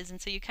he is. And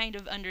so you kind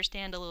of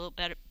understand a little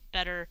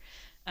better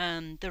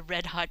the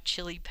Red Hot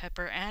Chili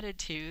Pepper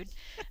attitude.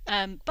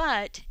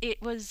 But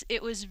it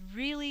was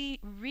really,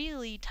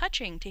 really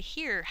touching to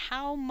hear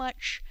how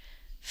much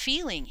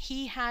feeling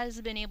he has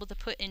been able to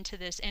put into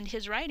this and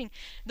his writing.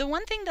 The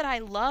one thing that I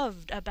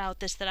loved about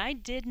this that I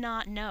did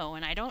not know,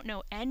 and I don't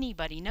know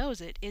anybody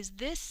knows it, is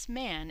this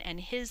man and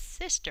his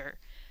sister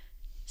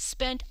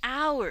spent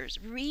hours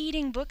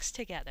reading books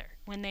together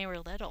when they were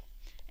little.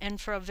 And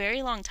for a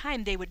very long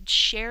time, they would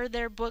share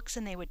their books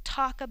and they would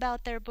talk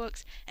about their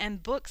books,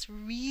 and books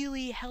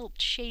really helped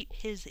shape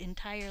his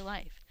entire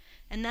life.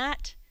 And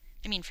that,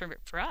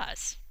 for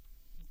us,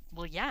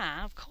 well,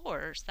 yeah, of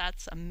course,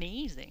 that's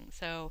amazing.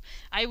 So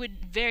I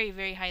would very,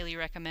 very highly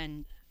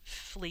recommend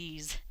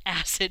Flea's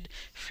Acid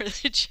for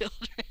the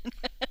Children.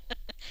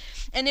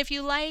 And if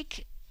you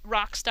like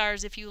rock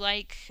stars, if you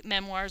like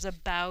memoirs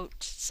about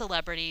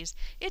celebrities,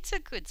 it's a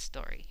good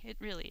story. It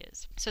really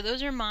is. So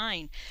those are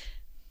mine.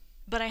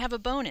 But I have a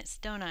bonus,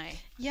 don't I?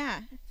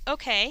 Yeah.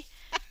 Okay.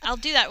 I'll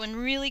do that one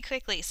really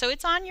quickly. So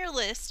it's on your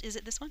list. Is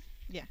it this one?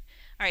 Yeah.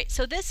 All right.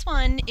 So this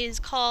one is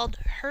called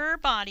Her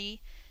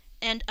Body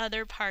and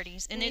Other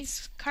Parties, and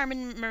it's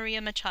Carmen Maria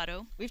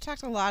Machado. We've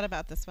talked a lot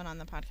about this one on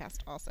the podcast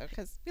also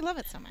because we love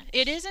it so much.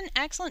 It is an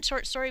excellent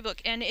short story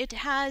book, and it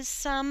has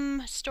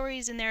some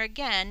stories in there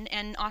again,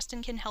 and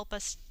Austin can help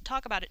us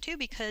talk about it too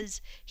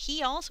because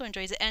he also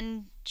enjoys it.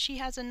 And she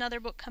has another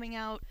book coming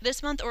out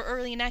this month or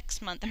early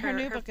next month. Her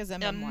new book is a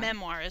memoir.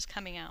 memoir is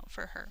coming out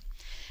for her.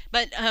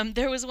 But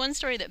there was one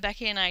story that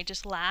Becky and I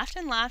just laughed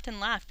and laughed and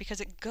laughed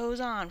because it goes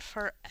on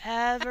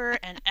forever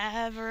and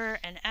ever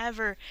and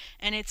ever,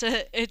 and it's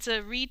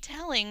a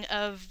retelling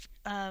of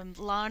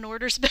Law and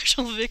Order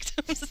Special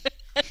Victims.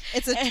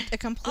 It's a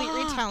complete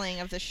retelling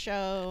of the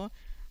show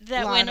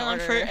that Law went and on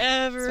Order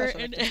forever.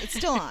 Special Victims. It's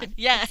still on.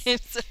 Yeah,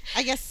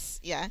 I guess,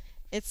 yeah.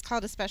 It's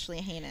called Especially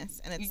Heinous,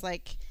 and it's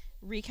like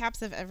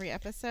recaps of every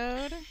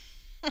episode.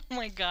 Oh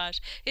my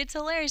gosh, it's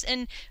hilarious.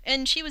 And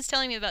she was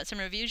telling me about some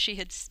reviews she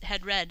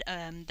had read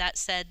that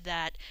said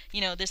that,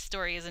 you know, this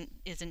story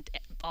isn't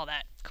all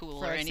that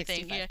cool For or like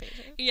anything. 65 Yeah,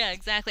 pages. yeah,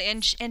 exactly.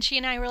 And she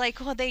and I were like,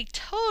 well, they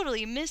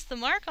totally missed the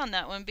mark on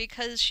that one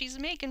because she's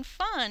making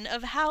fun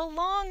of how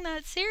long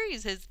that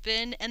series has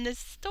been, and this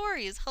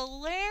story is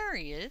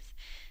hilarious.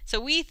 So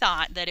we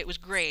thought that it was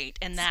great,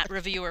 and that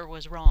reviewer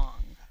was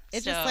wrong.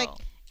 It's just like,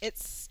 it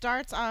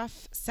starts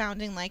off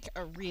sounding like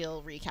a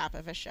real recap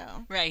of a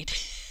show. Right.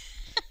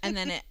 And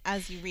then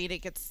as you read, it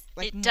gets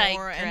like It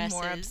more and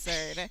more digresses.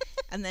 absurd.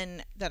 And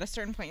then at a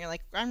certain point, you're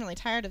like, I'm really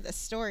tired of this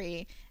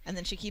story. And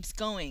then she keeps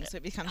going, so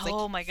it becomes like,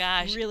 oh my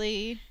gosh.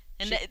 really.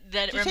 And she,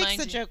 that she reminds takes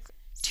the me joke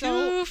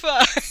too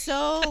far.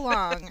 so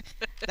long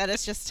that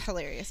it's just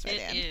hilarious by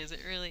the end. It is. It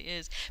really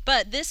is.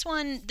 But this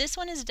one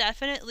is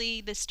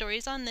definitely, the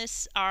stories on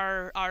this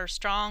are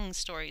strong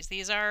stories.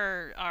 These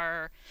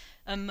are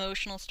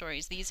emotional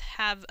stories. These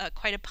have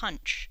quite a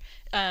punch.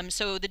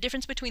 So the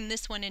difference between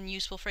this one and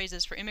Useful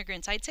Phrases for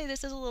Immigrants, I'd say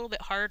this is a little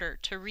bit harder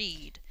to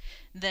read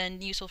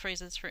than Useful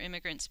Phrases for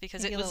Immigrants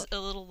because Maybe it was a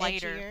little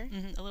lighter,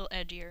 edgier? a little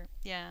edgier.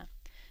 Yeah,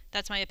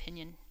 that's my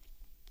opinion,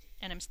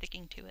 and I'm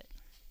sticking to it.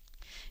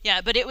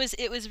 Yeah, but it was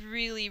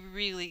really,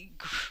 really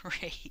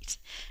great.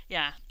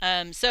 Yeah.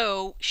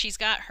 So she's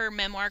got her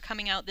memoir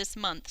coming out this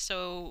month.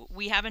 So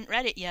we haven't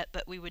read it yet,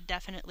 but we would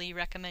definitely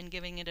recommend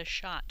giving it a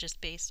shot just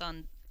based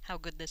on how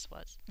good this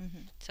was.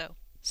 Mm-hmm. So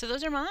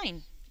those are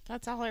mine.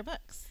 That's all our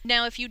books.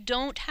 Now, if you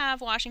don't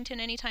have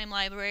Washington Anytime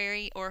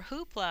Library or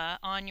Hoopla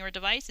on your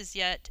devices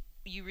yet,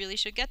 you really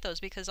should get those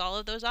because all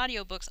of those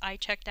audiobooks I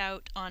checked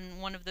out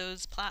on one of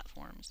those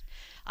platforms.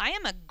 I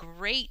am a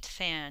great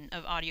fan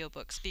of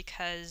audiobooks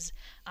because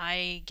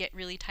I get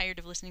really tired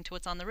of listening to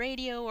what's on the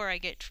radio, or I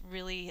get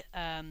really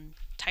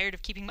tired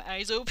of keeping my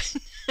eyes open.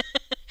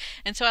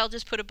 And so I'll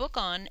just put a book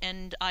on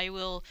and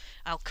I'll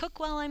cook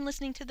while I'm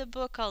listening to the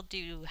book. I'll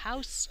do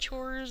house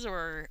chores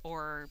or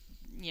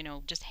you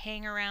know, just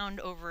hang around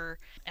over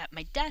at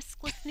my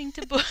desk listening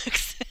to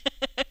books.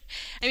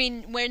 I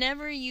mean,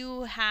 whenever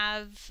you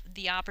have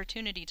the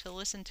opportunity to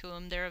listen to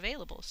them, they're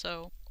available.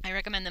 So I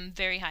recommend them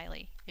very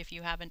highly if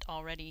you haven't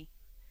already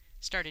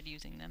started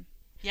using them.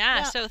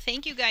 Yeah, so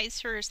thank you guys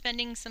for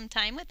spending some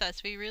time with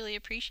us. We really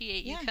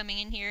appreciate you coming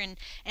in here. And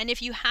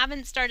if you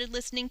haven't started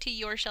listening to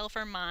Your Shelf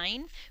or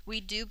Mine,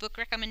 we do book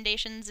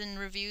recommendations and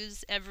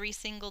reviews every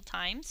single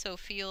time. So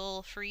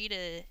feel free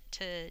to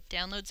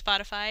download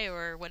Spotify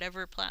or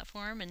whatever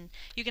platform. And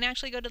you can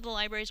actually go to the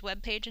library's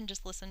webpage and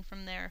just listen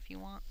from there if you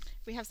want.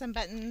 We have some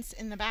buttons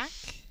in the back.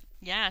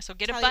 Yeah, so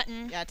get a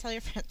button. Tell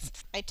your friends.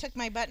 I took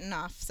my button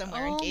off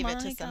somewhere and gave it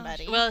to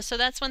somebody. Well, so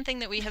that's one thing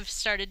that we have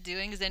started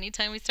doing is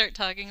anytime we start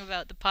talking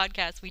about the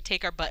podcast, we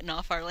take our button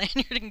off our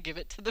lanyard and give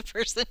it to the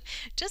person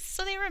just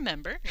so they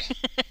remember. Yeah.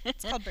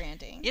 It's called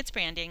branding. It's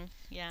branding,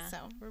 yeah.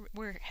 So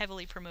we're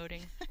heavily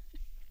promoting.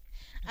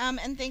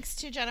 And thanks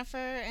to Jennifer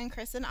and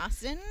Chris and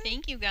Austin.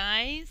 Thank you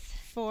guys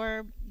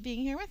for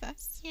being here with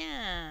us.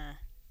 Yeah.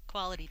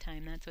 Quality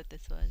time, that's what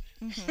this was.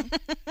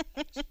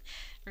 Mm-hmm.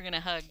 We're going to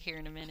hug here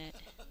in a minute.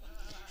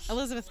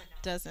 Elizabeth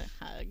doesn't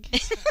hug.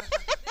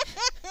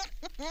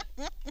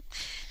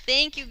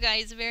 Thank you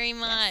guys very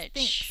much. Yes,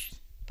 thanks.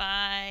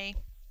 Bye.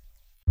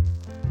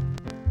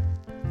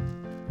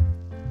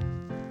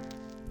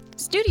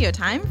 Studio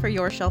time for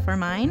Your Shelf or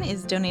Mine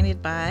is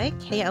donated by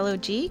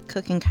KLOG,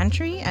 Cooking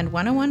Country, and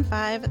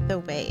 1015 The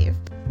Wave.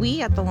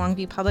 We at the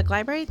Longview Public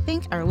Library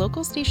thank our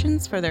local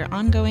stations for their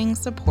ongoing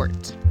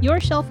support.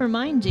 Your Shelf or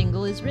Mine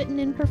jingle is written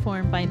and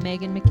performed by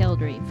Megan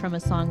McElderry from A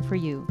Song for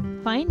You.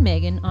 Find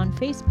Megan on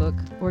Facebook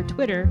or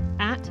Twitter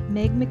at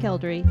Meg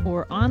McElderry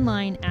or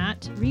online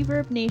at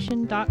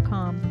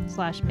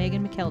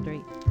reverbnation.com/Megan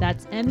McElderry.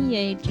 That's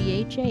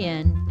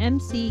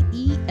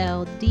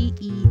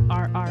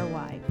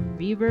MEAGHANMCELDERRY.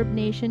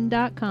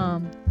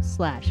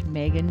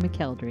 reverbnation.com/Megan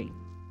McElderry.